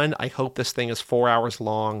Reyes' son. I hope this thing is 4 hours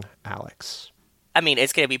long, Alex. I mean,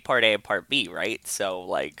 it's gonna be part A and part B, right? So,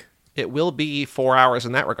 like, It will be 4 hours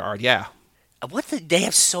in that regard, yeah. they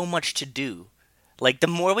have so much to do. Like, the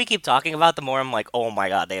more we keep talking about, the more I'm like, oh my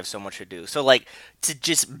god, they have so much to do. So, like, to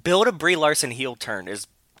just build a Brie Larson heel turn is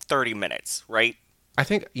 30 minutes, right? I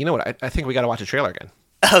think, you know what, I think we got to watch the trailer again.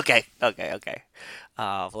 Okay. Let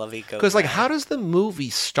me go. Because, like, back. how does the movie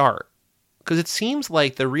start? Because it seems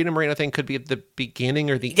like the Rita Moreno thing could be at the beginning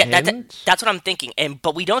or the Yeah, end. that's what I'm thinking.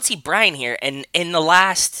 But we don't see Brian here. And in the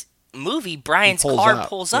last movie, Brian's pulls car up,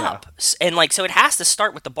 pulls yeah. up, and like, so it has to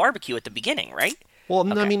start with the barbecue at the beginning, right? Well,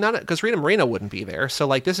 no, I Okay. mean, not because Rita Moreno wouldn't be there. So,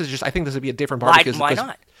 like, this is just, I think this would be a different barbecue. Why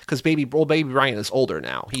not? Because baby Brian is older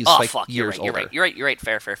now. He's Oh like fuck, years you're older. right. You're right.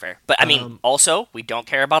 Fair. But I mean, also, we don't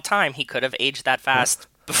care about time. He could have aged that fast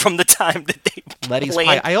from the time that they Letty's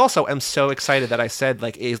planned. pie. I also am so excited that I said,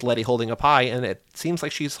 like, is Letty holding a pie? And it seems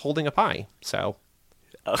like she's holding a pie. So,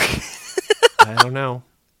 Okay. I don't know.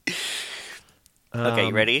 Okay,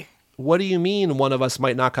 you ready? What do you mean one of us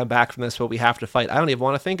might not come back from this, but we have to fight? I don't even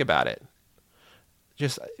want to think about it.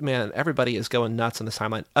 Just, man, everybody is going nuts on this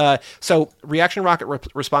timeline. So Reaction Rocket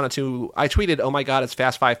responded to, I tweeted, oh my god, it's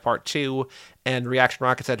Fast 5 Part 2, and Reaction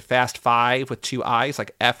Rocket said Fast 5 with 2 I's,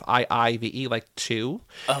 like Fiive, like 2.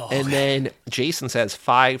 Oh, and then Jason says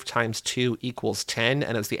 5 times 2 equals 10,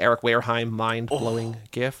 and it's the Eric Wareheim mind-blowing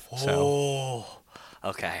gif. So, Oh.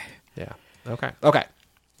 Okay. yeah. Okay.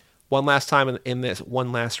 One last time in this,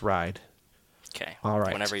 one last ride. Okay. All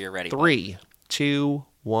right. Whenever you're ready. bud. 3, 2,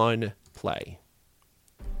 1, play.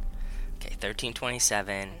 Okay,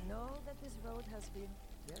 1327. know that this road has been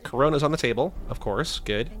very Corona's on the table, of course.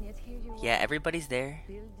 Good. and yet here you Yeah, are, everybody's there.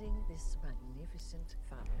 building this magnificent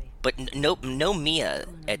family. But no Mia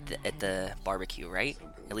at the barbecue, right?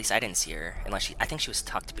 At least I didn't see her, unless I think she was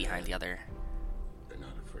tucked behind the other. They're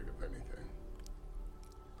not afraid of anything.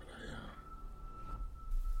 But I am.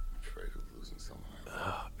 I'm afraid of losing someone I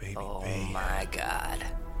love. Baby, Oh baby. my god.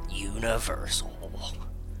 Universal.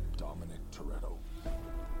 Dominic Toretto.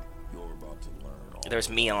 You're about to learn all. There's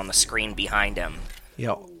Mia on the screen behind him.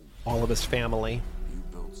 Yeah, all of his family. You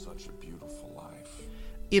built such a beautiful life.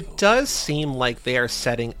 It does seem like they are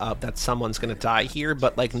setting up that someone's going to die here,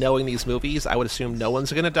 but like knowing these movies, I would assume no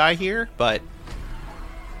one's going to die here, but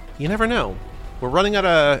you never know. We're running out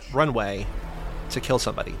of runway to kill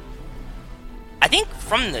somebody. I think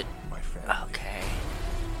from the. My family. Okay.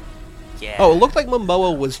 Yeah. Oh, it looked like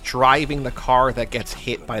Momoa was driving the car that gets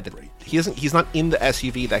hit by the. He's not in the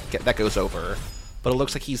SUV that goes over, but it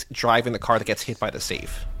looks like he's driving the car that gets hit by the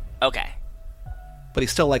safe. Okay. But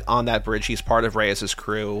he's still like on that bridge. He's part of Reyes'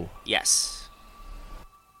 crew. Yes.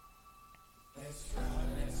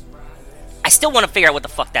 I still want to figure out what the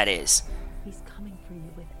fuck that is. He's coming for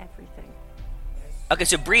you with everything. Okay,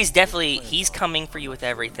 so Bree's definitely. He's coming for you with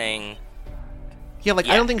everything. Yeah, like I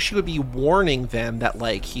Yeah. don't think she would be warning them that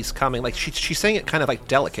like he's coming. Like she's saying it kind of like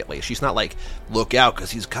delicately. She's not like look out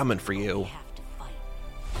because he's coming for you. We have to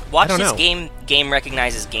fight. Watch don't this know. game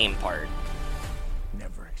recognizes game part.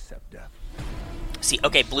 Never accept death. See,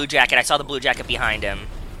 okay, blue jacket. I saw the blue jacket behind him.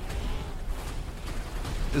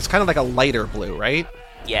 It's kind of like a lighter blue, right?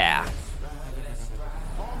 Yeah.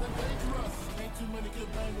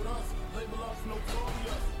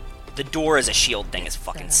 The door as a shield thing is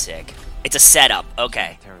fucking sick. It's a setup.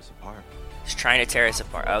 Okay. Tear us apart. He's trying to tear us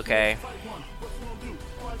apart. Okay.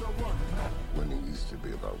 Winning used to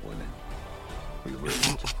be about winning. We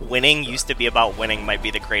raced. Winning used to be about winning might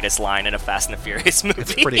be the greatest line in a Fast and the Furious movie.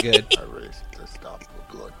 It's pretty good. I raced to stop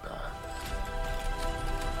the bloodbath.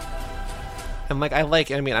 And like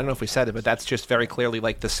I mean, I don't know if we said it, but that's just very clearly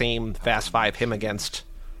like the same Fast Five, him against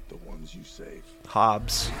The ones you save.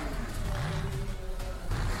 Hobbs.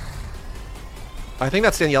 I think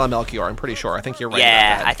that's Daniela Melchior, I'm pretty sure. I think you're right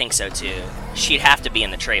Yeah, about that. I think so too. She'd have to be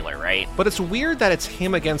in the trailer, right? But it's weird that it's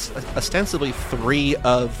him against ostensibly 3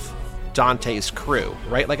 of Dante's crew,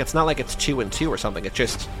 right? Like, it's not like it's 2 and 2 or something. It's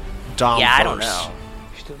just Dom Yeah, I first. don't know.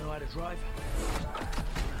 You still know how to drive?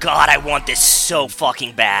 God, I want this so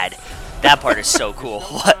fucking bad. That part is so cool.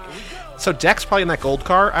 What? So Dex probably in that gold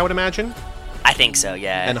car, I would imagine. I think so,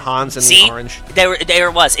 yeah. And Hans in See? the orange.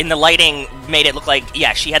 There was. In the lighting, made it look like,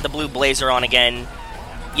 yeah, she had the blue blazer on again.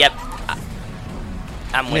 Yep.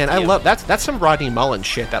 I'm with Man, you. I love that's some Rodney Mullen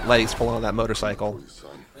shit that Letty's pulling on that motorcycle.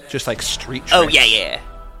 Just like street tricks. Oh, yeah.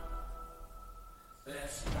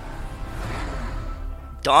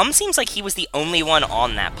 Dom seems like he was the only one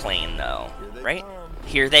on that plane, though. Right?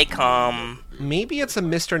 Here they come. Maybe it's a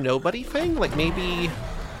Mr. Nobody thing? Like, maybe...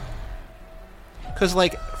 Because,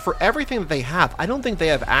 like, for everything that they have, I don't think they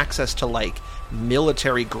have access to, like,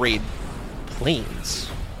 military-grade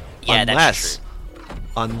planes. Yeah, that's true.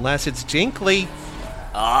 Unless it's Dinkley.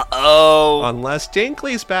 Uh-oh. Unless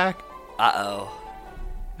Dinkley's back. Uh-oh.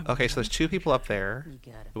 Okay, so there's 2 people up there.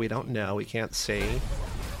 We don't know. We can't see.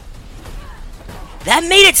 That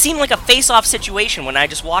made it seem like a face-off situation when I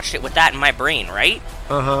just watched it with that in my brain, right?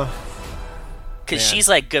 Uh-huh. Because Man. she's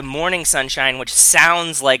like, "Good morning, sunshine," which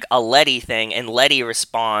sounds like a Letty thing, and Letty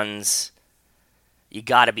responds, "You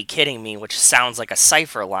gotta be kidding me," which sounds like a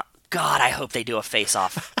Cypher line. God, I hope they do a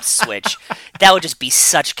face-off switch. That would just be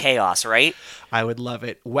such chaos, right? I would love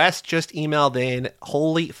it. Wes just emailed in,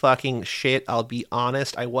 holy fucking shit, I'll be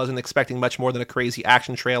honest, I wasn't expecting much more than a crazy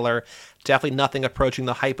action trailer. Definitely nothing approaching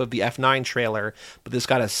the hype of the F9 trailer, but this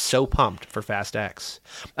got us so pumped for Fast X.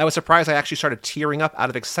 I was surprised I actually started tearing up out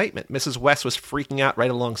of excitement. Mrs. West was freaking out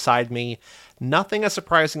right alongside me. Nothing as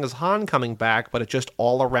surprising as Han coming back, but it just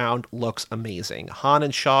all around looks amazing. Han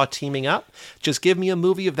and Shaw teaming up, just give me a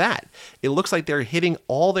movie of that. It looks like they're hitting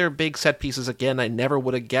all their big set pieces again. I never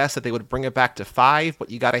would have guessed that they would bring it back to 5,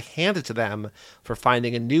 but you gotta hand it to them for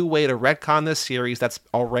finding a new way to retcon this series that's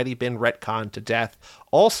already been retconned to death.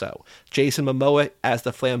 Also, Jason Momoa as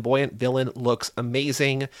the flamboyant villain looks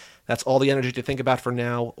amazing. That's all the energy to think about for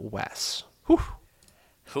now. Wes. Whew.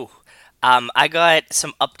 Whew. I got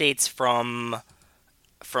some updates from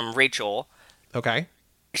Rachel. Okay.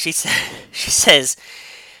 She says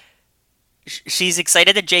she's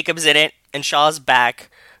excited that Jacob's in it and Shaw's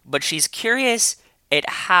back, but she's curious at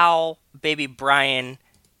how baby Brian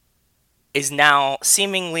is now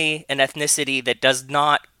seemingly an ethnicity that does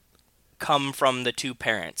not come from the 2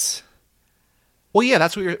 parents. Well, yeah,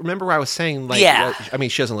 that's what you remember what I was saying. Like, Yeah. I mean,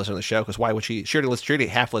 she doesn't listen to the show because why would she? She already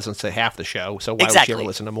half listens to half the show, so why would Exactly. she ever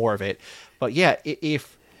listen to more of it? But yeah,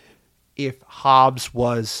 if Hobbs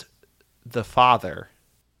was the father,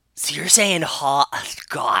 So you're saying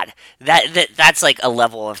God, that's like a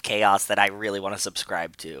level of chaos that I really want to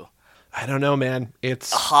subscribe to. I don't know, man.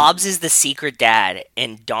 It's Hobbs is the secret dad,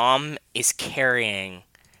 and Dom is caring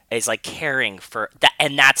for that,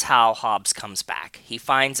 and that's how Hobbs comes back. He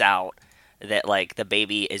finds out that like the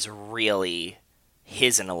baby is really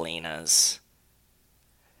his and Elena's,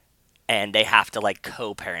 and they have to like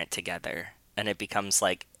co-parent together, and it becomes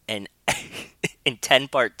like an in 10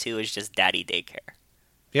 part 2 is just daddy daycare.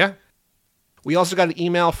 yeah. We also got an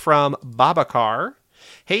email from Babacar.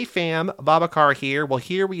 Hey fam, Babacar here. Well,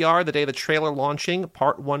 here we are, the day of the trailer launching,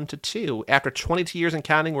 part 1 to 2. After 22 years and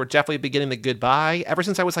counting, we're definitely beginning the goodbye, ever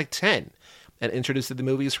since I was like 10. And introduced to the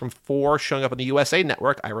movies from 4 showing up on the USA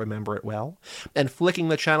Network, I remember it well, and flicking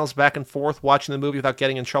the channels back and forth, watching the movie without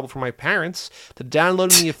getting in trouble from my parents, to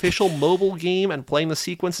downloading the official mobile game and playing the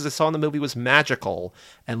sequences I saw in the movie was magical,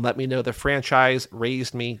 and let me know the franchise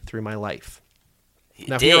raised me through my life.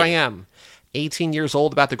 Now did. here I am, 18 years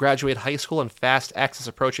old, about to graduate high school, and Fast X is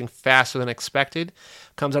approaching faster than expected.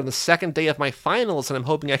 Comes on the second day of my finals, and I'm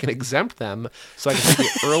hoping I can exempt them so I can see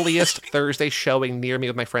the earliest Thursday showing near me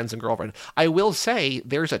with my friends and girlfriend. I will say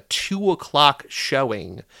there's a 2 o'clock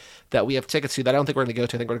showing that we have tickets to that I don't think we're going to go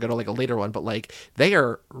to. I think we're going to go to like a later one, but like they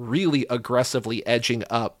are really aggressively edging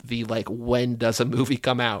up the like when does a movie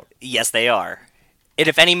come out. Yes, they are. And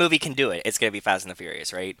if any movie can do it, it's gonna be Fast and the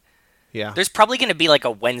Furious, right? Yeah. There's probably gonna be like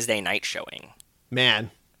a Wednesday night showing, Man.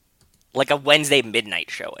 like a Wednesday midnight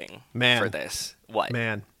showing Man. for this. What?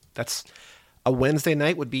 Man. That's a Wednesday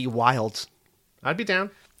night would be wild. I'd be down.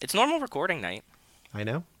 It's normal recording night. I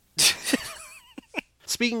know.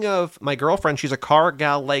 Speaking of my girlfriend, she's a car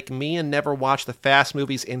gal like me and never watched the Fast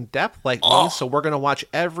movies in depth like me, so we're going to watch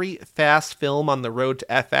every Fast film on the road to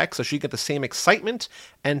FX so she can get the same excitement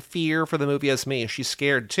and fear for the movie as me. She's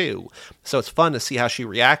scared too, so it's fun to see how she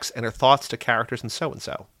reacts and her thoughts to characters and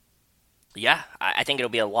so. Yeah, I think it'll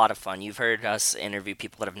be a lot of fun. You've heard us interview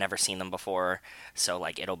people that have never seen them before, so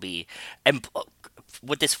like it'll be, and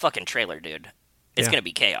with this fucking trailer, dude, it's Yeah. gonna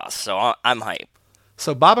be chaos. So I'm hype.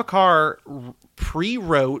 So Babacar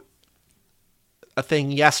pre-wrote a thing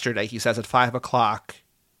yesterday, he says, at 5 o'clock,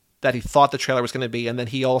 that he thought the trailer was going to be, and then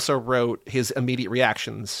he also wrote his immediate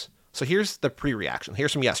reactions. So here's the pre-reaction.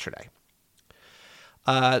 Here's from yesterday.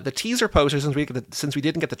 The teaser poster, since we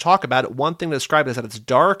didn't get to talk about it, one thing to describe it is that it's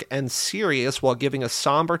dark and serious while giving a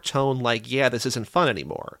somber tone like, yeah, this isn't fun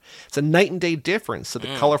anymore. It's a night and day difference to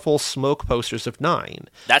the colorful smoke posters of 9.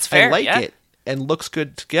 That's fair, I like yeah. it and looks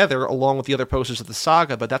good together along with the other posters of the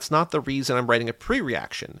saga, but that's not the reason I'm writing a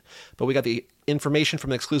pre-reaction. But we got the information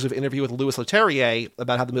from an exclusive interview with Louis Leterrier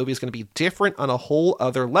about how the movie is going to be different on a whole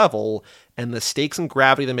other level, and the stakes and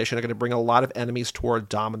gravity of the mission are going to bring a lot of enemies toward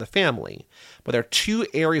Dom and the family. But there are 2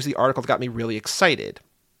 areas of the article that got me really excited.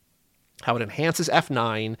 How it enhances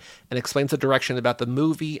F9 and explains the direction about the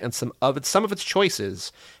movie and some of its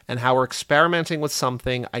choices, and how we're experimenting with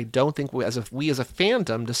something I don't think we as a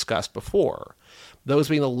fandom discussed before. Those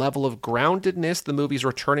being the level of groundedness the movie's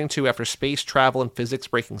returning to after space travel and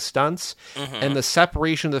physics-breaking stunts, and the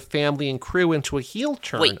separation of the family and crew into a heel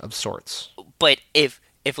turn of sorts. But if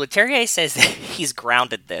Leterrier says that he's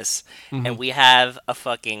grounded this, and we have a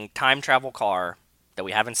fucking time travel car that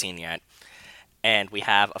we haven't seen yet, and we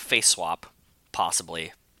have a face swap,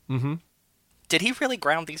 possibly. Mm-hmm. Did he really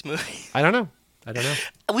ground these movies? I don't know.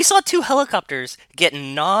 We saw 2 helicopters get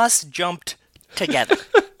nos jumped together.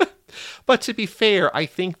 But to be fair, I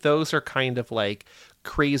think those are kind of like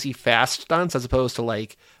crazy fast stunts as opposed to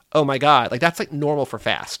like, oh my god, like that's like normal for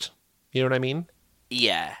Fast. You know what I mean?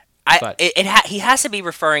 Yeah, But- he has to be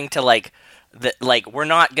referring to like we're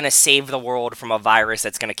not gonna save the world from a virus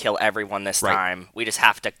that's gonna kill everyone this Right. time. We just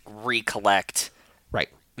have to recollect Right.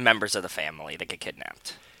 members of the family that get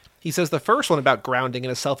kidnapped. He says the first one about grounding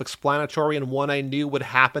is self-explanatory and one I knew would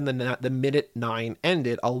happen the minute 9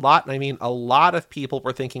 ended. A lot of people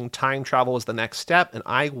were thinking time travel was the next step, and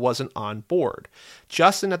I wasn't on board.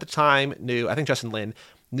 Justin at the time I think Justin Lin,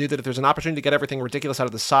 knew that if there's an opportunity to get everything ridiculous out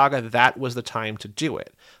of the saga, that was the time to do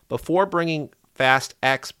it. Before bringing Fast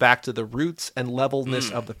X back to the roots and levelness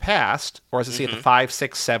of the past, or as I see it, the 5,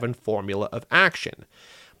 6, 7 formula of action.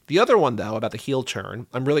 The other one, though, about the heel turn,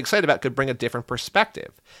 I'm really excited about, could bring a different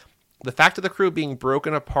perspective. The fact of the crew being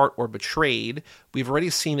broken apart or betrayed, we've already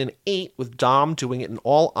seen in 8 with Dom doing it. In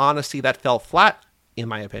all honesty, that fell flat, in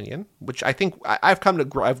my opinion, which I think I've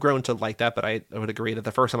grown to like that, but I would agree that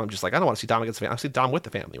the first time I'm just like, I don't want to see Dom against the family. I want to see Dom with the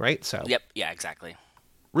family, right? So Yep. Yeah. Exactly.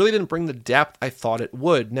 really didn't bring the depth I thought it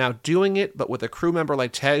would. Now, doing it, but with a crew member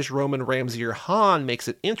like Tej, Roman, Ramsey, or Han, makes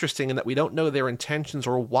it interesting in that we don't know their intentions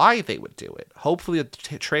or why they would do it. Hopefully, the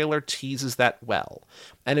trailer teases that well.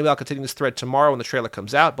 Anyway, I'll continue this thread tomorrow when the trailer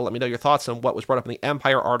comes out, but let me know your thoughts on what was brought up in the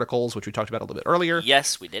Empire articles, which we talked about a little bit earlier.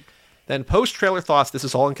 Yes, we did. Then post-trailer thoughts, this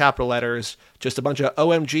is all in capital letters, just a bunch of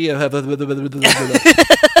OMG.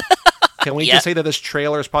 Can we just say that this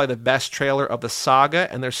trailer is probably the best trailer of the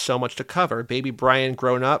saga, and there's so much to cover? Baby Brian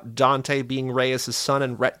grown up, Dante being Reyes' son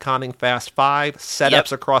and retconning Fast 5,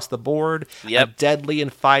 setups across the board, a deadly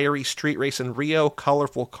and fiery street race in Rio,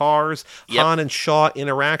 colorful cars, Han and Shaw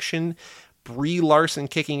interaction, Brie Larson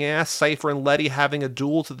kicking ass, Cypher and Letty having a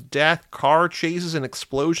duel to the death, car chases and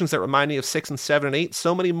explosions that remind me of 6 and 7 and 8.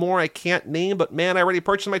 So many more I can't name, but man, I already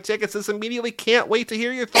purchased my tickets this immediately. Can't wait to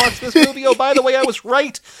hear your thoughts on this movie. Oh, by the way, I was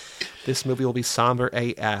right. This movie will be somber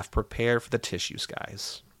AF. Prepare for the tissues,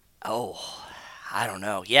 guys. Oh, I don't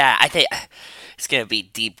know. Yeah, I think it's going to be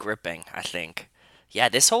deep gripping, I think. Yeah,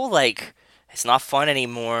 this whole, it's not fun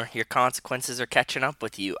anymore. Your consequences are catching up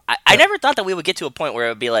with you. I never thought that we would get to a point where it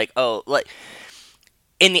would be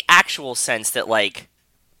in the actual sense that,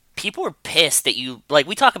 people are pissed that you,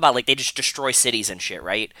 we talk about, they just destroy cities and shit,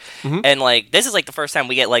 right? Mm-hmm. And, this is, the first time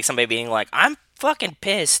we get, somebody being like, I'm fucking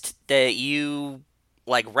pissed that you,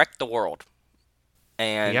 wrecked the world.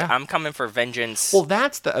 and Yeah. I'm coming for vengeance. Well,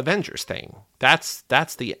 that's the Avengers thing. That's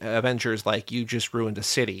the Avengers. Like, you just ruined a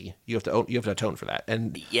city. You have to atone for that.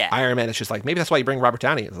 And Yeah. Iron Man is just like, maybe that's why you bring Robert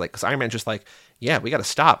Downey. It's like, because Iron Man's just like, yeah, we got to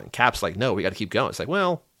stop. And Cap's like, no, we got to keep going. It's like,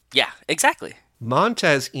 well, Yeah, exactly.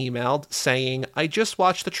 Montez emailed saying, I just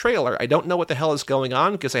watched the trailer. I don't know what the hell is going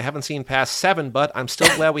on because I haven't seen past 7, but I'm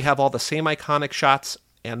still glad we have all the same iconic shots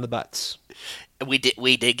and the butts. We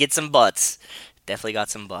did get some butts. Definitely got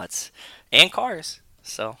some butts. And cars.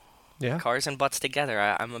 So, Yeah. cars and butts together.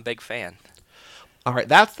 I'm a big fan. All right,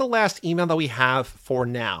 that's the last email that we have for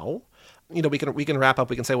now. You know, we can wrap up.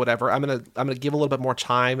 We can say whatever. I'm gonna give a little bit more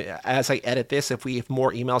time as I edit this. If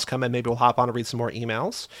more emails come in, maybe we'll hop on and read some more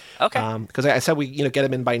emails. Okay. Because I said we get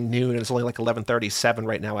them in by noon, and it's only like 11:37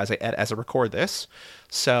 right now as I record this.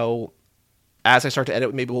 So as I start to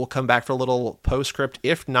edit, maybe we'll come back for a little postscript.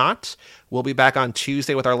 If not, we'll be back on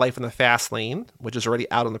Tuesday with our Life in the Fast Lane, which is already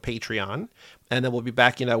out on the Patreon. And then we'll be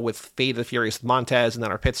back, with Fate of the Furious Montez and then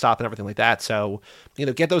our pit stop and everything like that. So,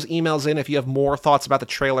 get those emails in. If you have more thoughts about the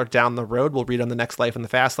trailer down the road, we'll read on the next Life in the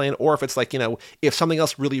Fast Lane. Or if it's like, if something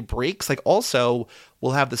else really breaks, like also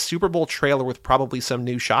we'll have the Super Bowl trailer with probably some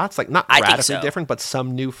new shots, like not I think radically so. different, but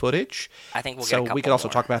some new footage. I think we'll get so a couple we could also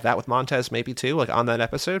more. talk about that with Montez maybe too, like on that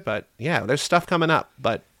episode. But yeah, there's stuff coming up.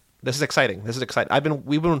 But this is exciting. This is exciting.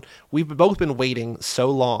 We've both been waiting so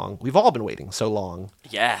long. We've all been waiting so long.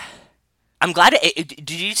 Yeah. I'm glad did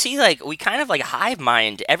you see, like, we kind of, like, hive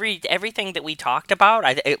mind everything that we talked about.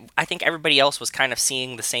 I think everybody else was kind of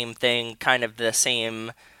seeing the same thing, kind of the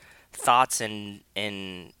same thoughts and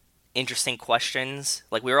interesting questions.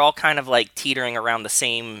 Like, we were all kind of, like, teetering around the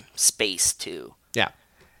same space, too, Yeah.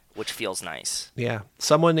 which feels nice. Yeah.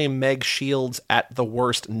 Someone named Meg Shields at The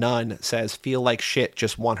Worst Nun says, feel like shit,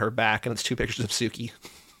 just want her back. And it's 2 pictures of Suki.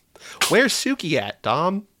 Where's Suki at,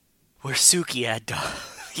 Dom? Where's Suki at, dog?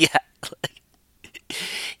 Yeah.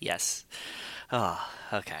 Yes. Oh,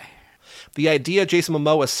 okay. The idea of Jason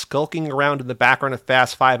Momoa skulking around in the background of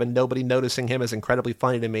Fast 5 and nobody noticing him is incredibly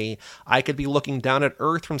funny to me. I could be looking down at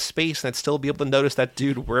Earth from space and I'd still be able to notice that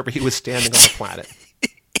dude wherever he was standing on the planet.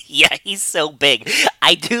 Yeah, he's so big.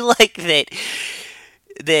 I do like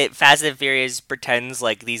that Fast and Furious pretends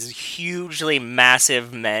like these hugely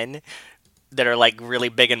massive men that are like really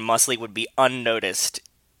big and muscly would be unnoticed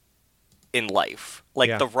in life. Like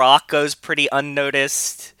Yeah. The Rock goes pretty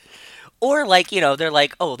unnoticed. Or like, they're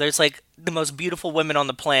like, oh, there's like the most beautiful women on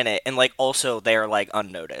the planet and like also they're like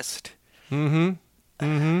unnoticed.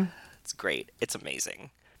 It's great. It's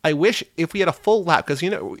amazing. I wish if we had a full lap, because,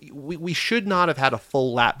 we should not have had a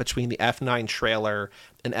full lap between the F9 trailer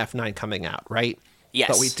and F9 coming out, right? Yes.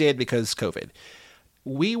 But we did because COVID.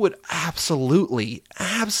 We would absolutely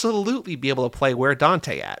be able to play Where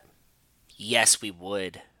Dante At Yes, we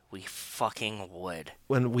would. We fucking would.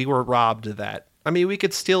 when we were robbed of that. I mean, we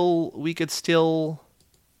could still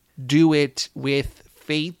do it with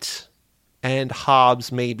Fate and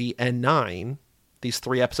Hobbs maybe and 9. These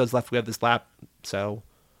 3 episodes left. We have this lap, so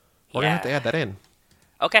we're gonna have to Yeah. add that in.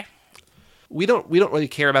 Okay. We don't really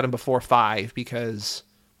care about him before 5 because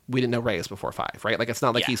we didn't know Reyes before 5, right? Like, it's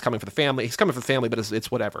not like Yeah. he's coming for the family. He's coming for the family, but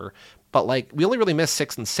it's whatever. But like, we only really missed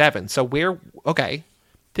 6 and 7. So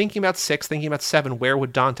thinking about 6, thinking about 7, where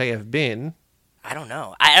would Dante have been? I don't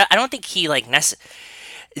know. I don't think he like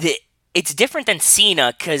it's different than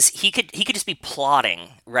Cena because he could just be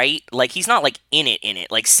plotting, right? Like he's not like in it.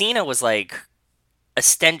 Like Cena was like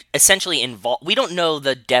essentially involved. We don't know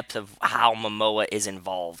the depth of how Momoa is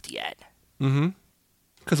involved yet.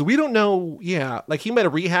 Because we don't know. Yeah, like he might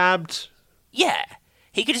have rehabbed. Yeah,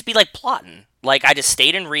 he could just be like plotting. Like I just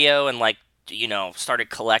stayed in Rio and like started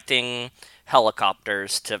collecting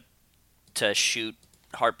helicopters to shoot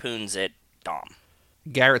harpoons at Dom.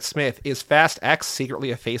 Garrett Smith, is Fast X secretly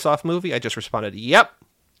a face-off movie? I just responded, yep.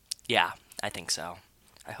 Yeah, I think so.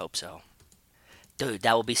 I hope so. Dude,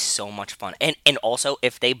 that would be so much fun. And also,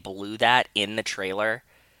 if they blew that in the trailer,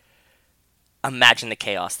 imagine the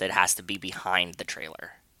chaos that has to be behind the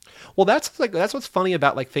trailer. Well, that's what's funny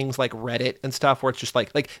about like things like Reddit and stuff, where it's just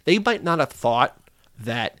like they might not have thought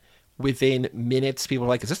that within minutes people were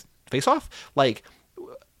like, is this face-off? Like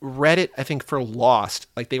Reddit, I think for Lost,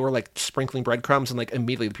 like they were like sprinkling breadcrumbs and like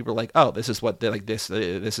immediately people were like, oh, this is what they're like, this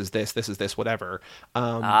is this, whatever.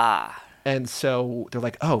 And so they're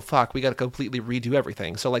like, oh fuck, we got to completely redo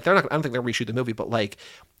everything. So like I don't think they'll reshoot the movie, but like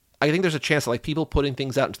I think there's a chance that like people putting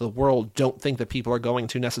things out into the world don't think that people are going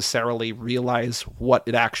to necessarily realize what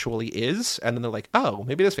it actually is, and then they're like, oh,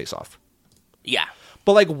 maybe it is face-off. Yeah.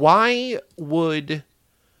 But like, why would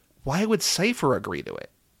Cypher agree to it?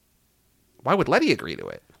 Why would Letty agree to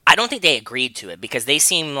it? I don't think they agreed to it because they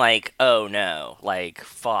seem like, oh no, like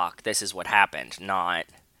fuck, this is what happened. Not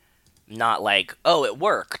like, oh, it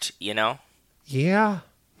worked, you know? Yeah.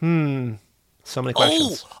 So many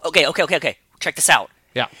questions. Oh, okay. Check this out.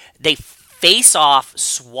 Yeah. They face off,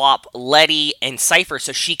 swap Letty and Cypher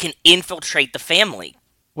so she can infiltrate the family.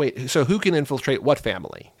 Wait, so who can infiltrate what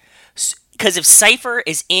family? Because if Cypher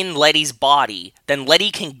is in Letty's body, then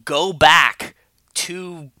Letty can go back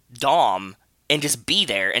to Dom and just be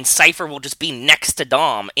there, and Cypher will just be next to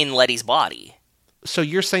Dom in Letty's body. So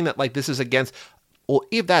you're saying that like this is against... Well,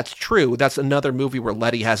 if that's true, that's another movie where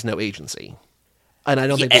Letty has no agency. And I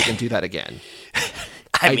don't think they can do that again.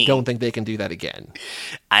 I don't think they can do that again.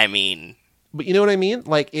 I mean... But you know what I mean?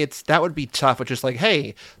 Like, that would be tough. It's just like,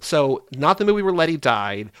 hey, so not the movie where Letty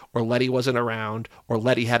died, or Letty wasn't around, or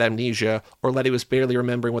Letty had amnesia, or Letty was barely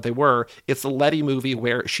remembering what they were. It's the Letty movie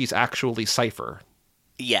where she's actually Cypher.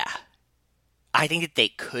 Yeah. I think that they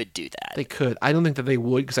could do that. They could. I don't think that they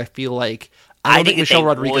would, because I feel like... I don't think Michelle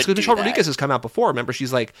Rodriguez... Because Michelle Rodriguez has come out before. Remember,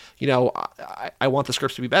 she's like, you know, I want the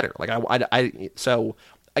scripts to be better. Like, so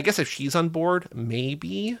I guess if she's on board,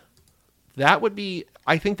 maybe... That would be...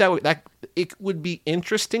 I think that it would be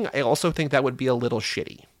interesting. I also think that would be a little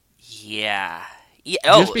shitty. Yeah.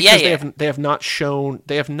 Oh, just because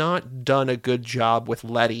they have not done a good job with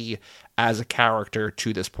Letty as a character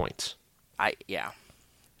to this point. Yeah.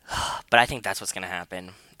 But I think that's what's going to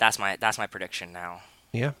happen. That's my prediction now.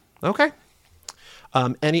 Yeah. Okay.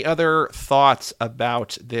 Any other thoughts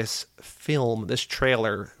about this film, this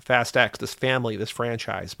trailer, Fast X, this family, this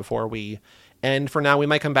franchise before we... And for now, we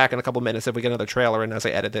might come back in a couple minutes if we get another trailer and as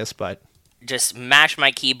I edit this, but... Just mash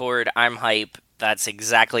my keyboard. I'm hype. That's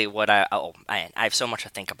exactly what I have so much to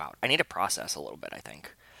think about. I need to process a little bit, I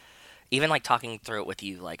think. Even, like, talking through it with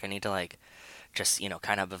you, like, I need to, like, just, you know,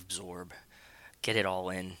 kind of absorb, get it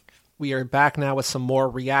all in. We are back now with some more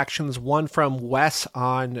reactions. One from Wes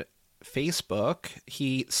on Facebook.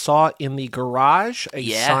 He saw in the garage a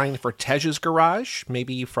sign for Tej's garage,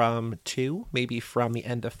 maybe from 2, maybe from the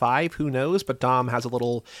end of 5, who knows, but Dom has a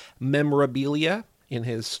little memorabilia in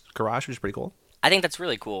his garage, which is pretty cool. I think that's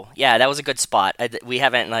really cool. Yeah, that was a good spot. We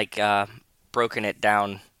haven't like broken it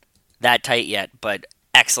down that tight yet, but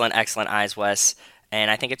excellent eyes, Wes. And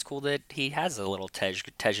I think it's cool that he has a little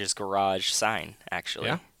Tej's garage sign, actually.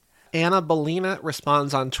 Yeah. Anna Belina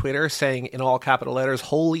responds on Twitter saying in all capital letters,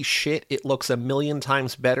 "Holy shit, it looks 1,000,000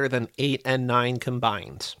 times better than 8 and 9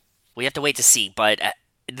 combined." We have to wait to see, but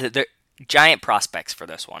the giant prospects for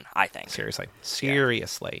this one, I think. Seriously.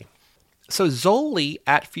 Yeah. So Zoli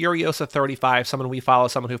at Furiosa35, someone we follow,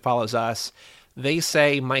 someone who follows us, they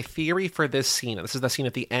say, my theory for this scene, and this is the scene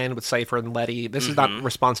at the end with Cypher and Letty. This is not in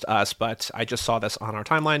response to us, but I just saw this on our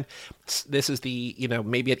timeline. This is the, you know,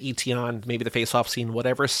 maybe at Etion, maybe the face-off scene,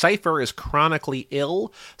 whatever. Cypher is chronically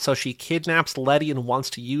ill, so she kidnaps Letty and wants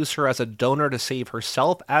to use her as a donor to save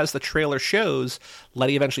herself. As the trailer shows,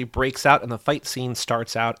 Letty eventually breaks out and the fight scene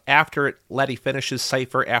starts out. After it, Letty finishes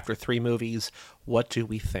Cypher after 3 movies. What do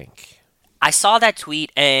we think? I saw that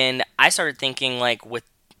tweet and I started thinking, like, with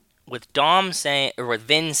Dom saying, or with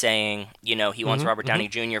Vin saying, you know, he wants Robert Downey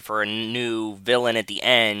Jr. for a new villain at the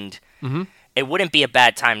end, it wouldn't be a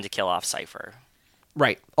bad time to kill off Cypher.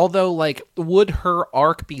 Right. Although, like, would her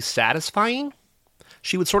arc be satisfying?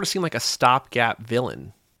 She would sort of seem like a stopgap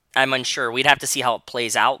villain. I'm unsure. We'd have to see how it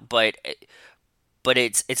plays out, but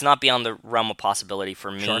it's not beyond the realm of possibility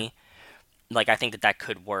for me. Sure. Like, I think that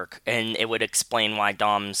could work, and it would explain why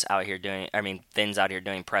Vin's out here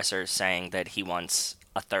doing pressers saying that he wants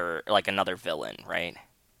another villain, right?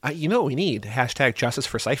 You know what we need? Hashtag justice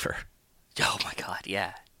for Cypher. Oh my god,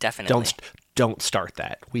 yeah, definitely. Don't start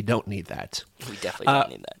that. We don't need that. We definitely don't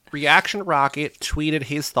need that. Reaction Rocket tweeted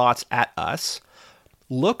his thoughts at us.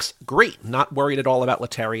 Looks great. Not worried at all about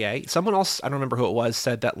Leterrier. Someone else, I don't remember who it was,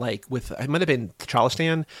 said that, like, it might have been T'Challa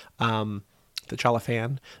Stan, T'Challa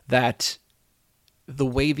fan, that the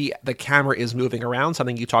way the camera is moving around,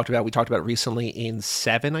 something we talked about recently in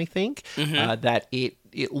 7, I think, that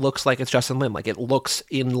it looks like it's Justin Lin. Like, it looks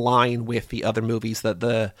in line with the other movies,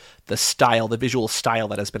 the style, the visual style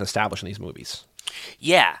that has been established in these movies.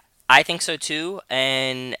 Yeah, I think so too,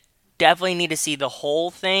 and definitely need to see the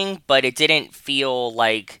whole thing, but it didn't feel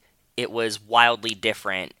like it was wildly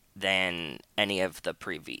different than any of the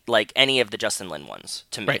any of the Justin Lin ones,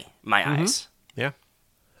 to me, right. My eyes. Yeah.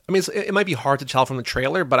 I mean, it might be hard to tell from the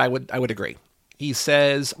trailer, but I would agree. He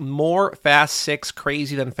says, more Fast 6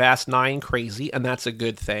 crazy than Fast 9 crazy, and that's a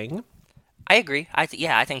good thing. I agree. I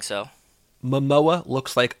think so. Momoa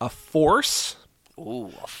looks like a force.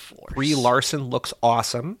 Ooh, a force. Brie Larson looks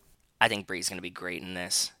awesome. I think Brie's going to be great in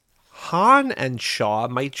this. Han and Shaw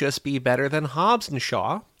might just be better than Hobbs and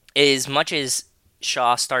Shaw. as much as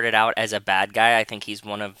Shaw started out as a bad guy, I think he's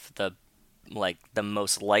one of the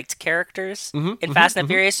most liked characters in Fast and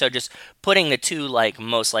Furious. So just putting the two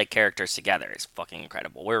most liked characters together is fucking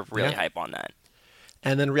incredible. We're really hype on that.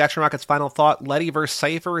 And then Reaction Rocket's final thought: Letty versus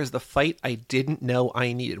Cypher is the fight I didn't know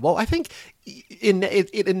I needed. Well, I think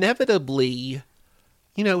it inevitably,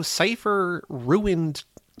 Cypher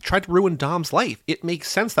tried to ruin Dom's life. It makes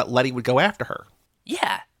sense that Letty would go after her.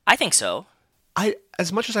 Yeah, I think so.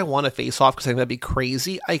 As much as I want to face off because I think that'd be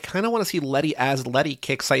crazy, I kind of want to see Letty as Letty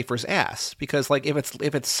kick Cypher's ass, because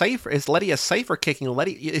if it's Cypher, is Letty as Cypher kicking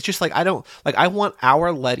Letty? It's just I want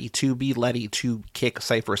our Letty to be Letty to kick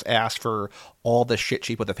Cypher's ass for all the shit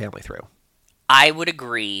she put the family through. I would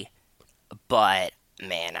agree, but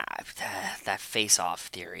man, that face off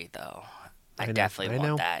theory though, I definitely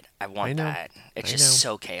want that. I want that. It's just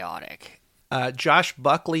so chaotic. Josh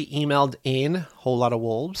Buckley emailed in, whole lot of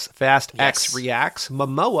wolves. Fast X reacts.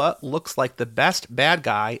 Momoa looks like the best bad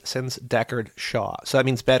guy since Deckard Shaw. So that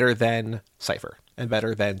means better than Cypher, and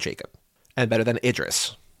better than Jacob, and better than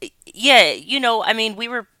Idris. Yeah, I mean,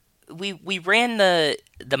 we ran the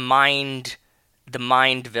mind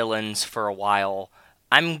villains for a while.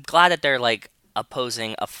 I'm glad that they're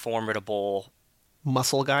opposing a formidable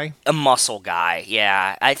muscle guy. A muscle guy,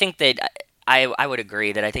 yeah. I think that. I would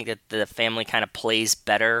agree that I think that the family kind of plays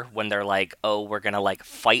better when they're oh, we're going to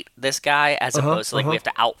fight this guy, as opposed to we have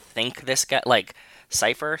to outthink this guy,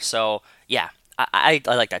 Cypher. So, yeah, I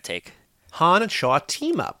like that take. Han and Shaw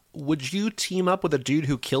team up. Would you team up with a dude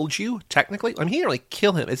who killed you, technically? I mean, he didn't really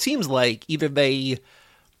kill him. It seems like either they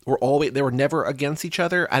were never against each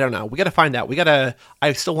other. I don't know. We got to find out.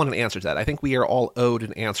 I still want an answer to that. I think we are all owed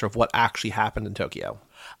an answer of what actually happened in Tokyo.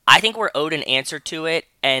 I think we're owed an answer to it,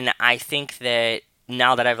 and I think that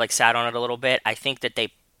now that I've sat on it a little bit, I think that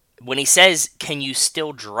when he says, "Can you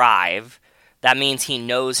still drive?" that means he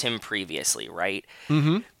knows him previously, right?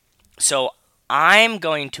 Mm-hmm. So I'm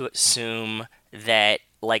going to assume that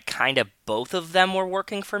kind of both of them were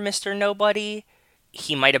working for Mr. Nobody.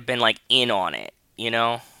 He might have been in on it,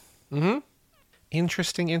 Mm-hmm.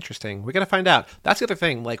 Interesting. We got to find out. That's the other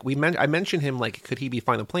thing. I mentioned him. Could he be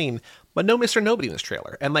flying the plane? But no Mr. Nobody in this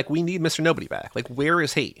trailer, and we need Mr. Nobody back. Where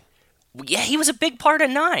is he? Yeah, he was a big part of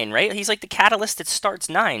 9, right? He's the catalyst that starts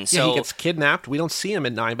 9. So yeah, he gets kidnapped. We don't see him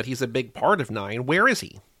in 9, but he's a big part of 9. Where is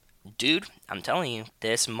he? Dude, I'm telling you,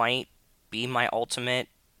 this might be my ultimate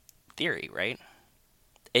theory, right?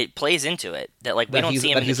 It plays into it that we don't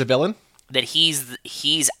see him. That he's a villain. That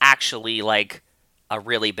he's actually a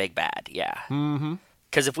really big bad, yeah. Mm-hmm.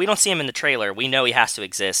 Because if we don't see him in the trailer, we know he has to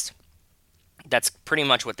exist. That's pretty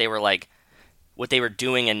much what they were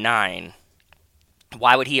doing in 9.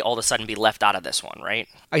 Why would he all of a sudden be left out of this one, right?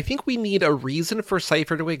 I think we need a reason for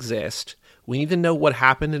Cypher to exist. We need to know what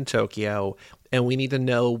happened in Tokyo, and we need to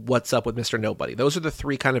know what's up with Mr. Nobody. Those are the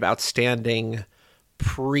 3 kind of outstanding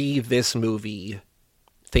this movie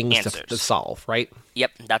things to solve, right?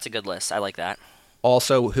 Yep, that's a good list. I like that.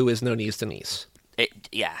 Also, who is Noni's Denise?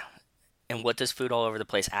 Yeah. And what does food all over the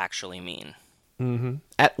place actually mean? Mm-hmm.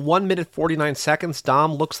 At 1 minute 49 seconds,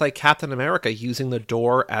 Dom looks like Captain America using the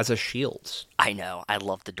door as a shield. I know. I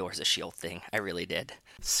love the door as a shield thing. I really did.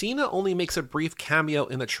 Cena only makes a brief cameo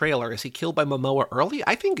in the trailer. Is he killed by Momoa early?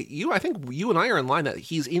 I think you and I are in line that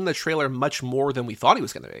he's in the trailer much more than we thought he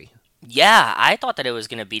was going to be. Yeah, I thought that it was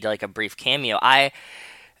going to be a brief cameo. I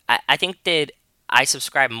think that I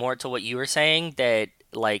subscribe more to what you were saying, that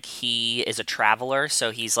he is a traveler,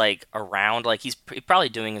 so he's around, he's probably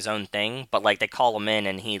doing his own thing, but they call him in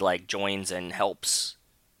and he joins and helps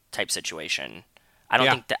type situation. I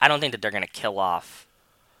don't think that they're gonna kill off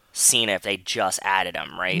Cena if they just added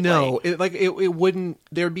him, right? No, it wouldn't.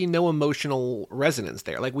 There'd be no emotional resonance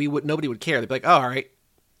there. Nobody would care. They'd be oh, all right.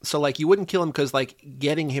 So you wouldn't kill him because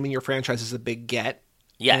getting him in your franchise is a big get.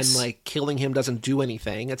 Yes. And killing him doesn't do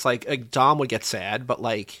anything. It's Dom would get sad, but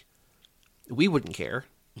we wouldn't care.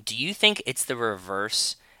 Do you think it's the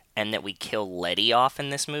reverse and that we kill Letty off in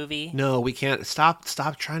this movie? No, we can't. Stop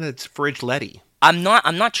trying to fridge Letty. I'm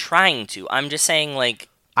not trying to. I'm just saying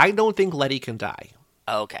I don't think Letty can die.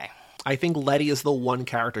 Okay. I think Letty is the one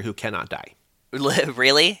character who cannot die.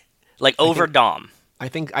 Really? Over Dom? I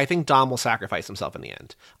think Dom will sacrifice himself in the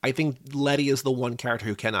end. I think Letty is the one character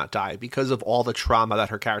who cannot die because of all the trauma that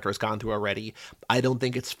her character has gone through already. I don't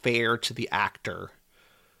think it's fair to the actor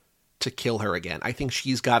to kill her again. I think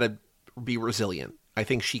she's got to be resilient. I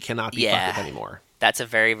think she cannot be fucked with anymore. That's a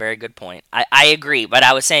very, very good point. I agree, but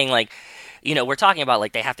I was saying we're talking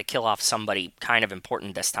about they have to kill off somebody kind of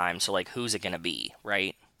important this time, so who's it going to be,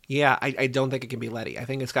 right? Yeah, I don't think it can be Letty. I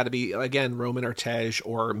think it's got to be, again, Roman or Tej,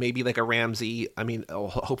 or maybe like a Ramsey. I mean,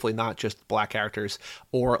 hopefully not just black characters,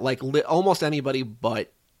 or like almost anybody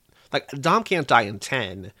but, like, Dom can't die in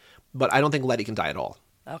 10, but I don't think Letty can die at all.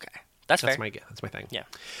 Okay. That's fair. That's my thing. Yeah.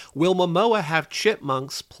 Will Momoa have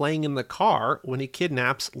chipmunks playing in the car when he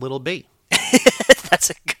kidnaps Little B? That's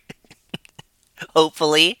a good...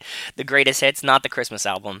 Hopefully, the greatest hits, not the Christmas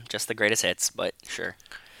album, just the greatest hits, but sure.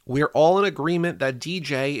 We're all in agreement that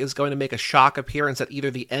DJ is going to make a shock appearance at either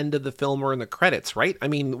the end of the film or in the credits, right? I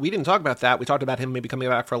mean, we didn't talk about that. We talked about him maybe coming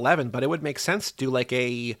back for 11, but it would make sense to do like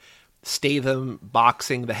a Statham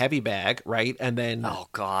boxing the heavy bag, right? And then... Oh,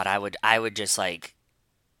 God, I would just, like,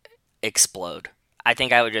 explode. I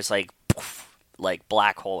think I would just, like, poof, like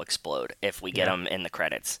black hole explode if we get him in the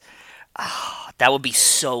credits. Oh, that would be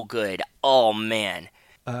so good. Oh, man.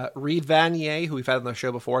 Reed Vanier, who we've had on the show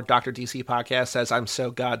before, Dr. DC Podcast, says, I'm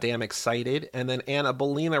so goddamn excited. And then Anna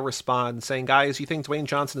Bolina responds saying, guys, you think Dwayne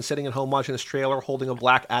Johnson is sitting at home watching this trailer holding a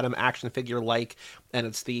Black Adam action figure like, and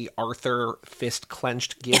it's the Arthur fist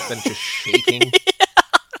clenched gif and just shaking?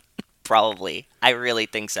 Probably. I really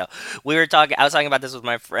think so. I was talking about this with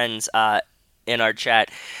my friends in our chat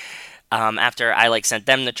after I like sent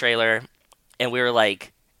them the trailer, and we were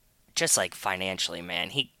like, just like financially,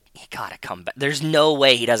 man, he gotta come back. There's no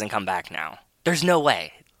way he doesn't come back now. There's no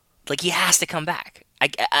way. Like, he has to come back.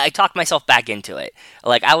 I talked myself back into it.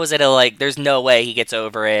 Like, I was at a, like, there's no way he gets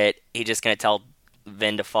over it. He's just gonna tell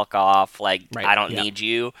Vin to fuck off. Like, right, I don't need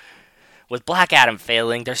you. With Black Adam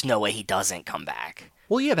failing, there's no way he doesn't come back.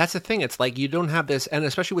 Well, yeah, that's the thing. It's like you don't have this, and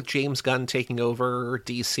especially with James Gunn taking over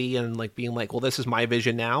DC and like being like, well, this is my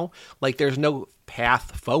vision now. Like, there's no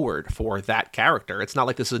path forward for that character. It's not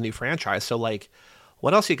like this is a new franchise. So, like,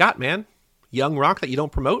 what else you got, man? Young Rock that you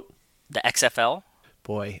don't promote? The XFL?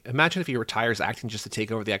 Boy, imagine if he retires acting just to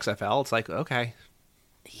take over the XFL. It's like, okay.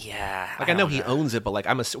 Yeah. Like, I know he owns it, but like,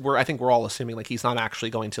 I think we're all assuming like he's not actually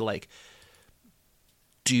going to like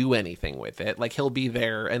do anything with it. Like, he'll be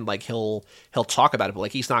there and like he'll talk about it, but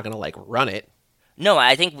like he's not going to like run it. No,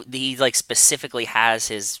 I think he like specifically has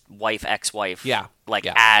his ex-wife,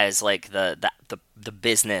 as like the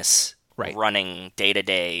business running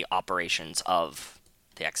day-to-day operations of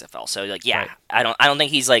the XFL. So like, yeah, right. I don't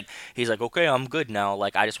think he's like okay, I'm good now.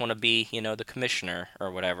 Like, I just want to be, the commissioner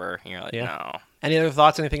or whatever. You're like, no. Any other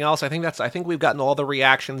thoughts? Anything else? I think we've gotten all the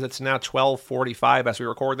reactions. It's now 12:45 as we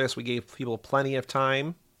record this. We gave people plenty of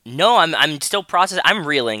time. No, I'm still processing. I'm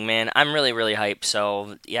reeling, man. I'm really, really hyped.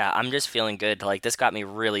 So yeah, I'm just feeling good. Like, this got me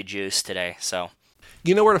really juiced today. So.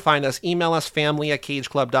 You know where to find us. Email us,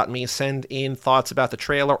 family@cageclub.me. Send in thoughts about the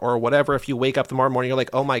trailer or whatever. If you wake up tomorrow morning, you're like,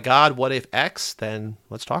 oh my God, what if X? Then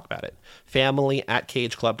let's talk about it.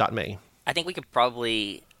 Family@cageclub.me. I think we could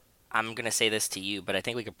probably, I'm going to say this to you, but I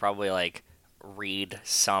think we could probably like read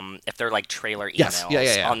some, if they're like trailer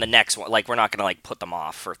emails on the next one. Like, we're not going to like put them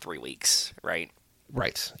off for 3 weeks, right?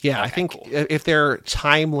 Right. Yeah, okay, I think cool. If they're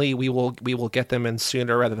timely, we will get them in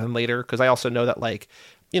sooner rather than later. Because I also know that, like,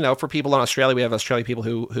 for people in Australia, we have Australian people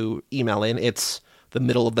who email in. It's the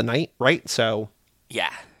middle of the night, right? So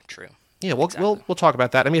yeah, true. Yeah, we'll talk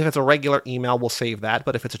about that. I mean, if it's a regular email, we'll save that.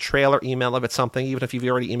 But if it's a trailer email, if it's something, even if you've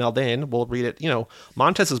already emailed in, we'll read it.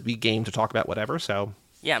 Montez is be game to talk about whatever. So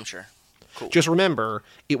yeah, I'm sure. Cool. Just remember,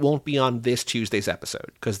 it won't be on this Tuesday's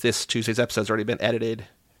episode because this Tuesday's episode's already been edited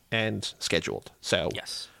and scheduled. So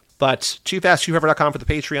yes. But toofast2forever.com for the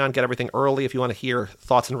Patreon. Get everything early if you want to hear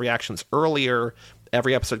thoughts and reactions earlier.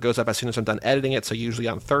 Every episode goes up as soon as I'm done editing it, so usually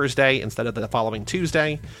on Thursday instead of the following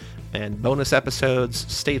Tuesday. And bonus episodes,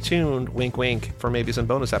 stay tuned, wink wink, for maybe some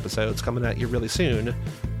bonus episodes coming at you really soon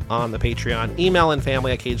on the Patreon. Email in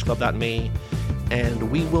family@cageclub.me,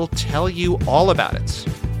 and we will tell you all about it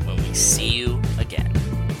when we see you